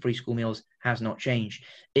on free school meals has not changed.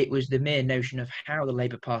 It was the mere notion of how the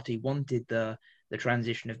Labour Party wanted the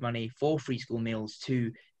transition of money for free school meals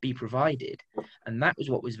to be provided. And that was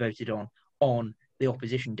what was voted on the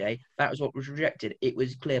opposition day. That was what was rejected. It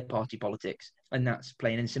was clear party politics, and that's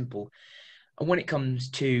plain and simple. And when it comes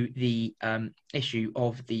to the issue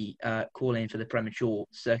of the calling for the premature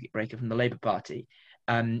circuit breaker from the Labour Party,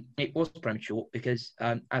 it was premature because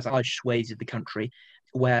as large swathes of the country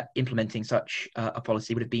where implementing such a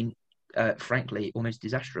policy would have been, frankly, almost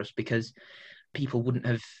disastrous, because people wouldn't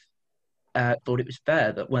have thought it was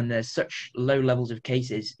fair that when there's such low levels of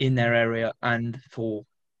cases in their area and for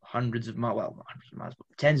hundreds of miles, well, not hundreds of miles, but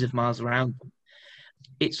tens of miles around them,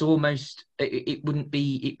 it's almost, it wouldn't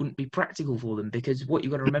be practical for them, because what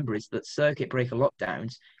you've got to remember is that circuit breaker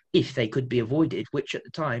lockdowns, if they could be avoided, which at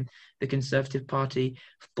the time the Conservative Party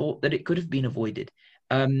thought that it could have been avoided.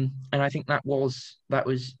 And I think that was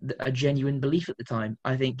a genuine belief at the time.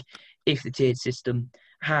 I think if the tiered system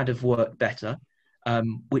had have worked better,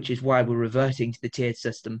 which is why we're reverting to the tiered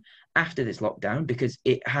system after this lockdown, because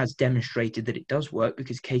it has demonstrated that it does work,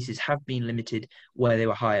 because cases have been limited where they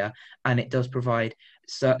were higher, and it does provide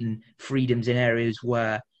certain freedoms in areas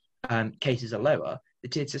where cases are lower. The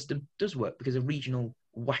tiered system does work because a regional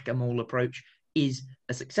whack-a-mole approach is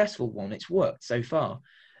a successful one. It's worked so far.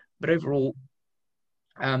 But overall,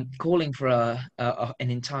 calling for an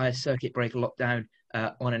entire circuit breaker lockdown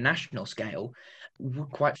on a national scale would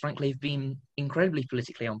quite frankly have been incredibly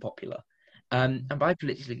politically unpopular. And by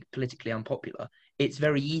politically unpopular, it's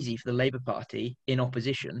very easy for the Labour Party in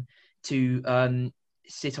opposition to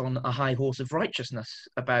sit on a high horse of righteousness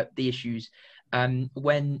about the issues,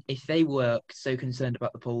 when if they were so concerned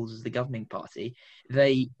about the polls as the governing party,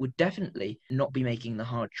 they would definitely not be making the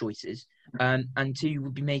hard choices, and two,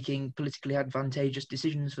 would be making politically advantageous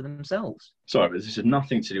decisions for themselves. Sorry, but this has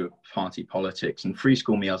nothing to do with party politics, and free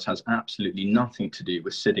school meals has absolutely nothing to do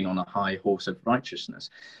with sitting on a high horse of righteousness.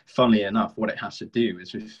 Funnily enough, what it has to do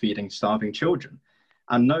is with feeding starving children.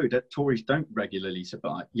 And no, that Tories don't regularly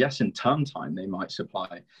supply. Yes, in term time, they might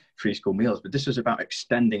supply free school meals, but this is about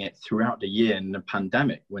extending it throughout the year in the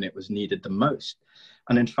pandemic when it was needed the most.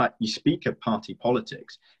 And in fact, you speak of party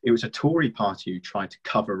politics. It was a Tory party who tried to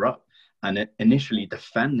cover up and initially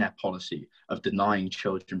defend their policy of denying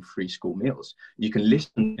children free school meals. You can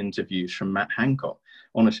listen to interviews from Matt Hancock.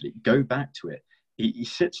 Honestly, go back to it. He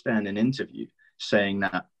sits there in an interview saying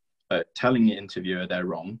that, telling the interviewer they're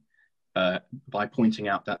wrong, by pointing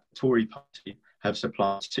out that the Tory party have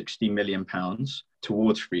supplied £60 million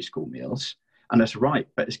towards free school meals. And that's right,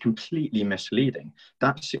 but it's completely misleading.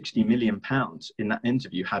 That £60 million in that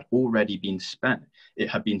interview had already been spent. It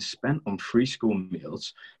had been spent on free school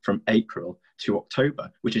meals from April to October,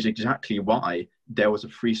 which is exactly why there was a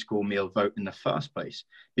free school meal vote in the first place,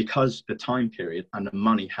 because the time period and the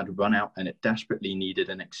money had run out and it desperately needed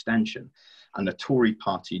an extension. And the Tory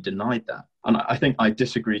party denied that. And I think I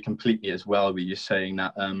disagree completely as well with you saying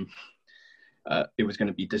that it was going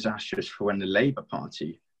to be disastrous for when the Labour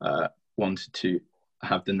Party wanted to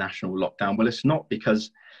have the national lockdown. Well, it's not,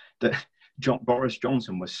 because Boris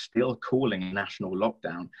Johnson was still calling a national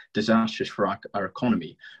lockdown disastrous for our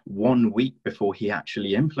economy 1 week before he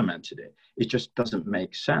actually implemented it. It just doesn't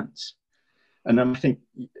make sense. And I think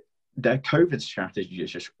their COVID strategy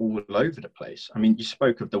is just all over the place. I mean, you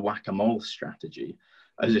spoke of the whack-a-mole strategy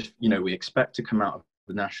as if, we expect to come out of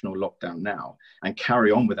the national lockdown now and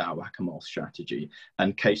carry on with our whack-a-mole strategy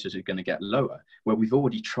and cases are going to get lower. Well, we've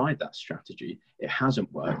already tried that strategy. It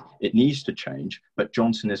hasn't worked. It needs to change, but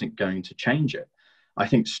Johnson isn't going to change it. I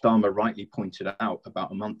think Starmer rightly pointed out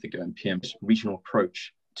about a month ago in PM's regional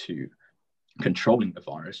approach to controlling the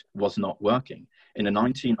virus was not working. In the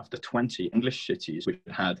 19 of the 20 English cities which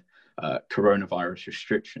had coronavirus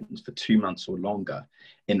restrictions for 2 months or longer,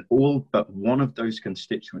 in all but one of those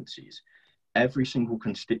constituencies, every single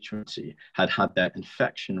constituency had their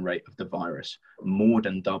infection rate of the virus more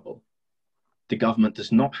than double. The government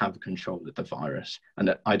does not have control of the virus,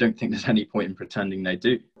 and I don't think there's any point in pretending they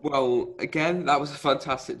do. Well, again, that was a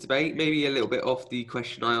fantastic debate. Maybe a little bit off the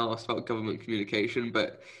question I asked about government communication,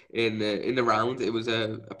 but in the round, it was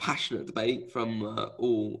a passionate debate from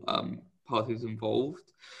all parties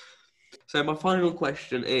involved. So my final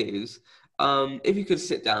question is, if you could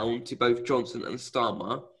sit down to both Johnson and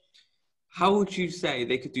Starmer, how would you say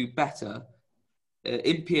they could do better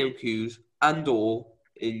in PMQs and or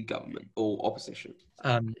in government or opposition?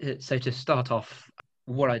 So to start off,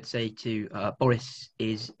 what I'd say to Boris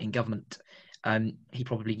is in government, he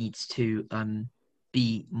probably needs to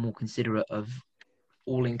be more considerate of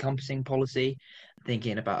all-encompassing policy,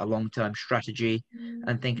 thinking about a long-term strategy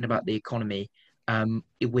and thinking about the economy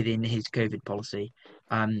within his COVID policy.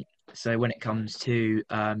 So when it comes to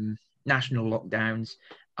national lockdowns,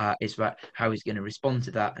 it's about how he's going to respond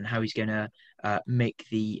to that and how he's going to make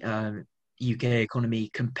the UK economy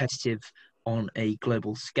competitive on a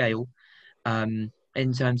global scale.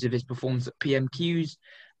 In terms of his performance at PMQs,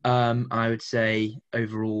 I would say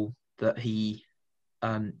overall that he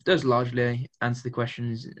does largely answer the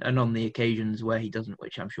questions, and on the occasions where he doesn't,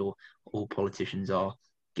 which I'm sure all politicians are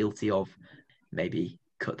guilty of, maybe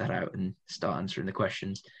cut that out and start answering the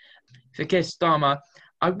questions. For Keir Starmer,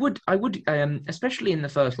 I would, especially in the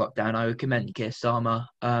first lockdown, I would commend Keir Starmer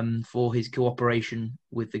for his cooperation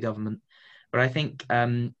with the government. But I think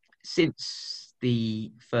since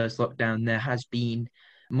the first lockdown, there has been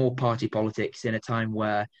more party politics in a time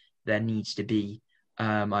where there needs to be,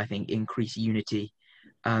 I think, increased unity.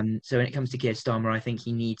 So when it comes to Keir Starmer, I think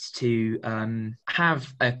he needs to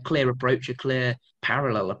have a clear approach, a clear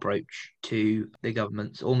parallel approach to the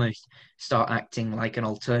government, almost start acting like an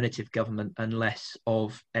alternative government and less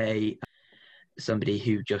of somebody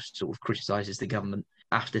who just sort of criticises the government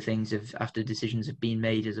after decisions have been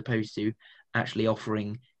made, as opposed to actually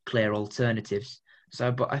offering clear alternatives.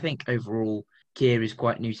 So, but I think overall, Keir is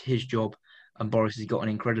quite new to his job, and Boris has got an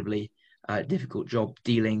incredibly difficult job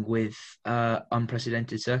dealing with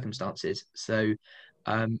unprecedented circumstances. So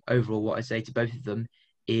overall, what I say to both of them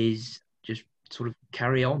is just sort of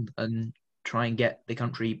carry on and try and get the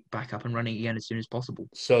country back up and running again as soon as possible.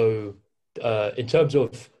 So in terms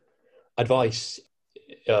of advice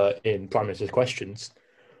in Prime Minister's questions,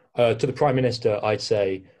 to the Prime Minister, I'd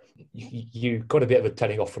say you got a bit of a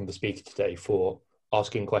telling off from the speaker today for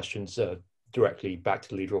asking questions directly back to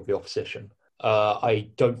the Leader of the Opposition. I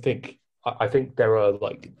think there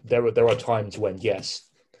are times when, yes,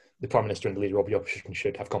 the Prime Minister and the Leader of the Opposition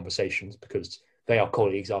should have conversations because they are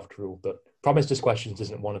colleagues after all, but Prime Minister's questions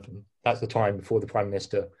isn't one of them. That's the time before the Prime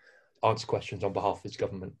Minister answers questions on behalf of his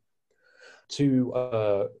government. To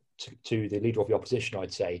the Leader of the Opposition,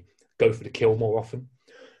 I'd say, go for the kill more often.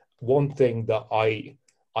 One thing that I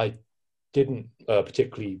don't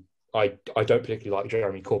particularly like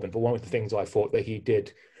Jeremy Corbyn, but one of the things I thought that he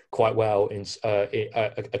did quite well in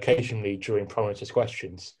occasionally during Prime Minister's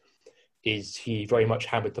questions is he very much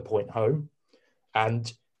hammered the point home.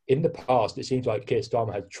 And in the past, it seems like Keir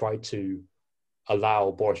Starmer had tried to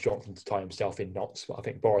allow Boris Johnson to tie himself in knots, but I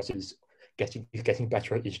think Boris is getting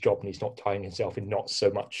better at his job and he's not tying himself in knots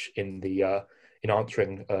so much in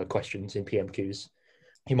answering questions in PMQs.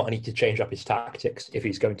 He might need to change up his tactics if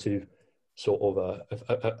he's going to sort of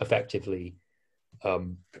effectively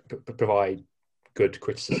provide good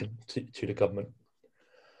criticism to the government.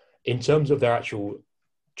 In terms of their actual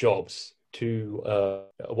jobs,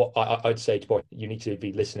 what I'd say to Boris, you need to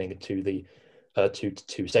be listening to the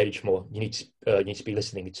to Sage more. You need to be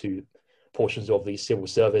listening to portions of the civil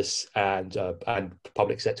service and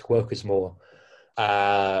public sector workers more,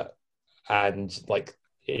 and like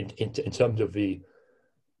in terms of the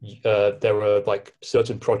there are like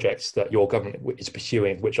certain projects that your government is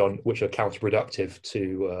pursuing which are counterproductive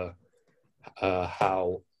to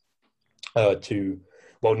not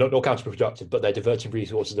counterproductive, but they're diverting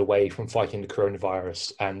resources away from fighting the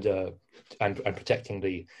coronavirus and protecting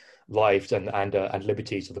the lives and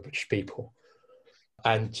liberties of the British people.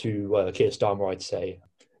 And to Keir Starmer, I'd say,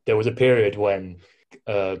 there was a period when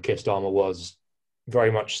Keir Starmer was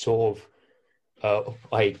very much sort of,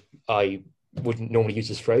 I wouldn't normally use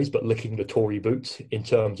this phrase, but licking the Tory boots in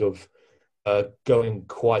terms of going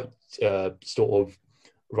quite sort of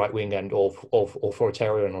right-wing and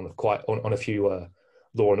authoritarian on a few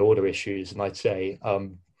law and order issues. And I'd say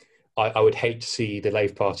I would hate to see the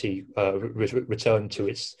Labour Party return to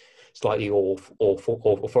its slightly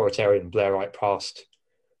authoritarian Blairite past,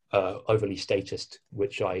 overly statist,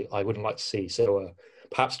 which I wouldn't like to see. So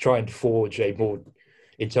perhaps try and forge a more,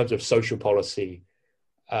 in terms of social policy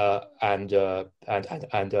and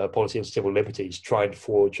policy of civil liberties, try and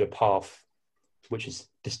forge a path which is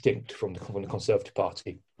distinct from the Conservative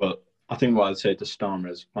Party. Well, I think what I'd say to Starmer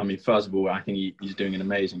is, I mean, first of all, I think he's doing an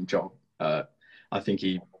amazing job. I think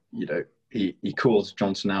he calls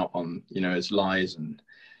Johnson out on, his lies, and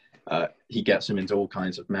he gets him into all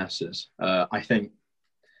kinds of messes. I think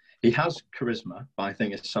he has charisma, but I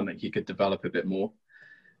think it's something he could develop a bit more.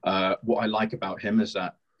 What I like about him is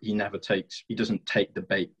that he doesn't take the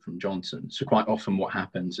bait from Johnson. So quite often what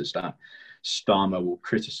happens is that Starmer will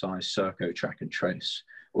criticise Serco track and trace,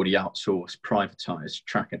 or the outsourced, privatised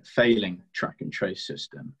failing track and trace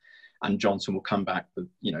system. And Johnson will come back with,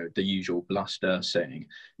 the usual bluster saying,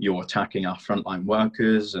 you're attacking our frontline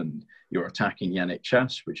workers and you're attacking the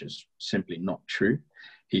NHS, which is simply not true.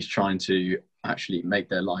 He's trying to actually make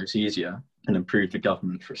their lives easier and improve the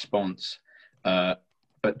government's response. But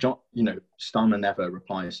Starmer never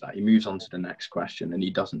replies to that. He moves on to the next question and he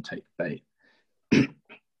doesn't take bait.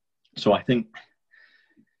 So I think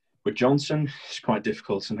with Johnson, it's quite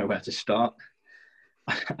difficult to know where to start.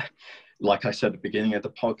 Like I said at the beginning of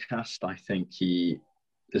the podcast, I think he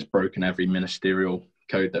has broken every ministerial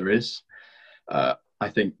code there is. I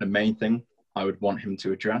think the main thing I would want him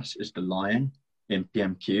to address is the lying in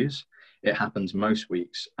PMQs. It happens most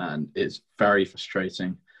weeks and it's very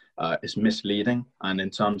frustrating. It's misleading. And in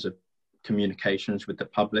terms of communications with the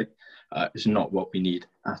public, it's not what we need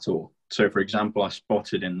at all. So, for example, I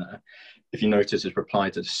spotted if you notice his reply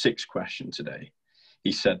to the 6th question today,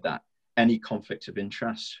 he said that any conflict of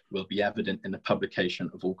interest will be evident in the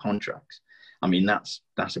publication of all contracts. I mean, that's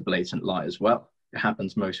a blatant lie as well. It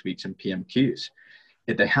happens most weeks in PMQs.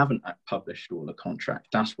 If they haven't published all the contract,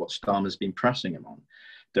 that's what Starmer's been pressing him on.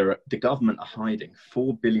 The government are hiding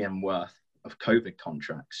 $4 billion worth of COVID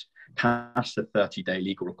contracts past the 30-day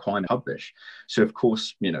legal requirement to publish. So, of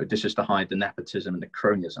course, this is to hide the nepotism and the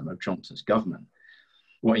cronyism of Johnson's government.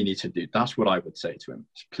 What you need to do, that's what I would say to him.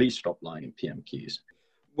 Please stop lying in PMQs.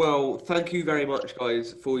 Well, thank you very much,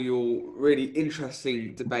 guys, for your really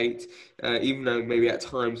interesting debate, even though maybe at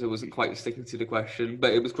times I wasn't quite sticking to the question.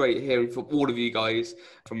 But it was great hearing from all of you guys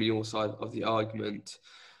from your side of the argument.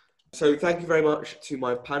 So thank you very much to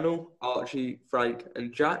my panel, Archie, Frank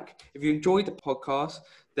and Jack. If you enjoyed the podcast,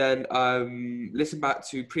 then listen back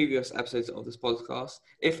to previous episodes of this podcast.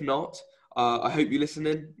 If not, I hope you listen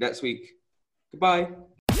in next week. Goodbye.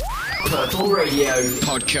 Purple Radio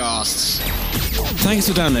Podcasts. Thanks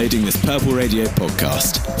for downloading this Purple Radio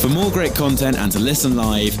podcast. For more great content and to listen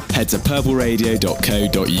live, head to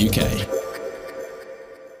purpleradio.co.uk.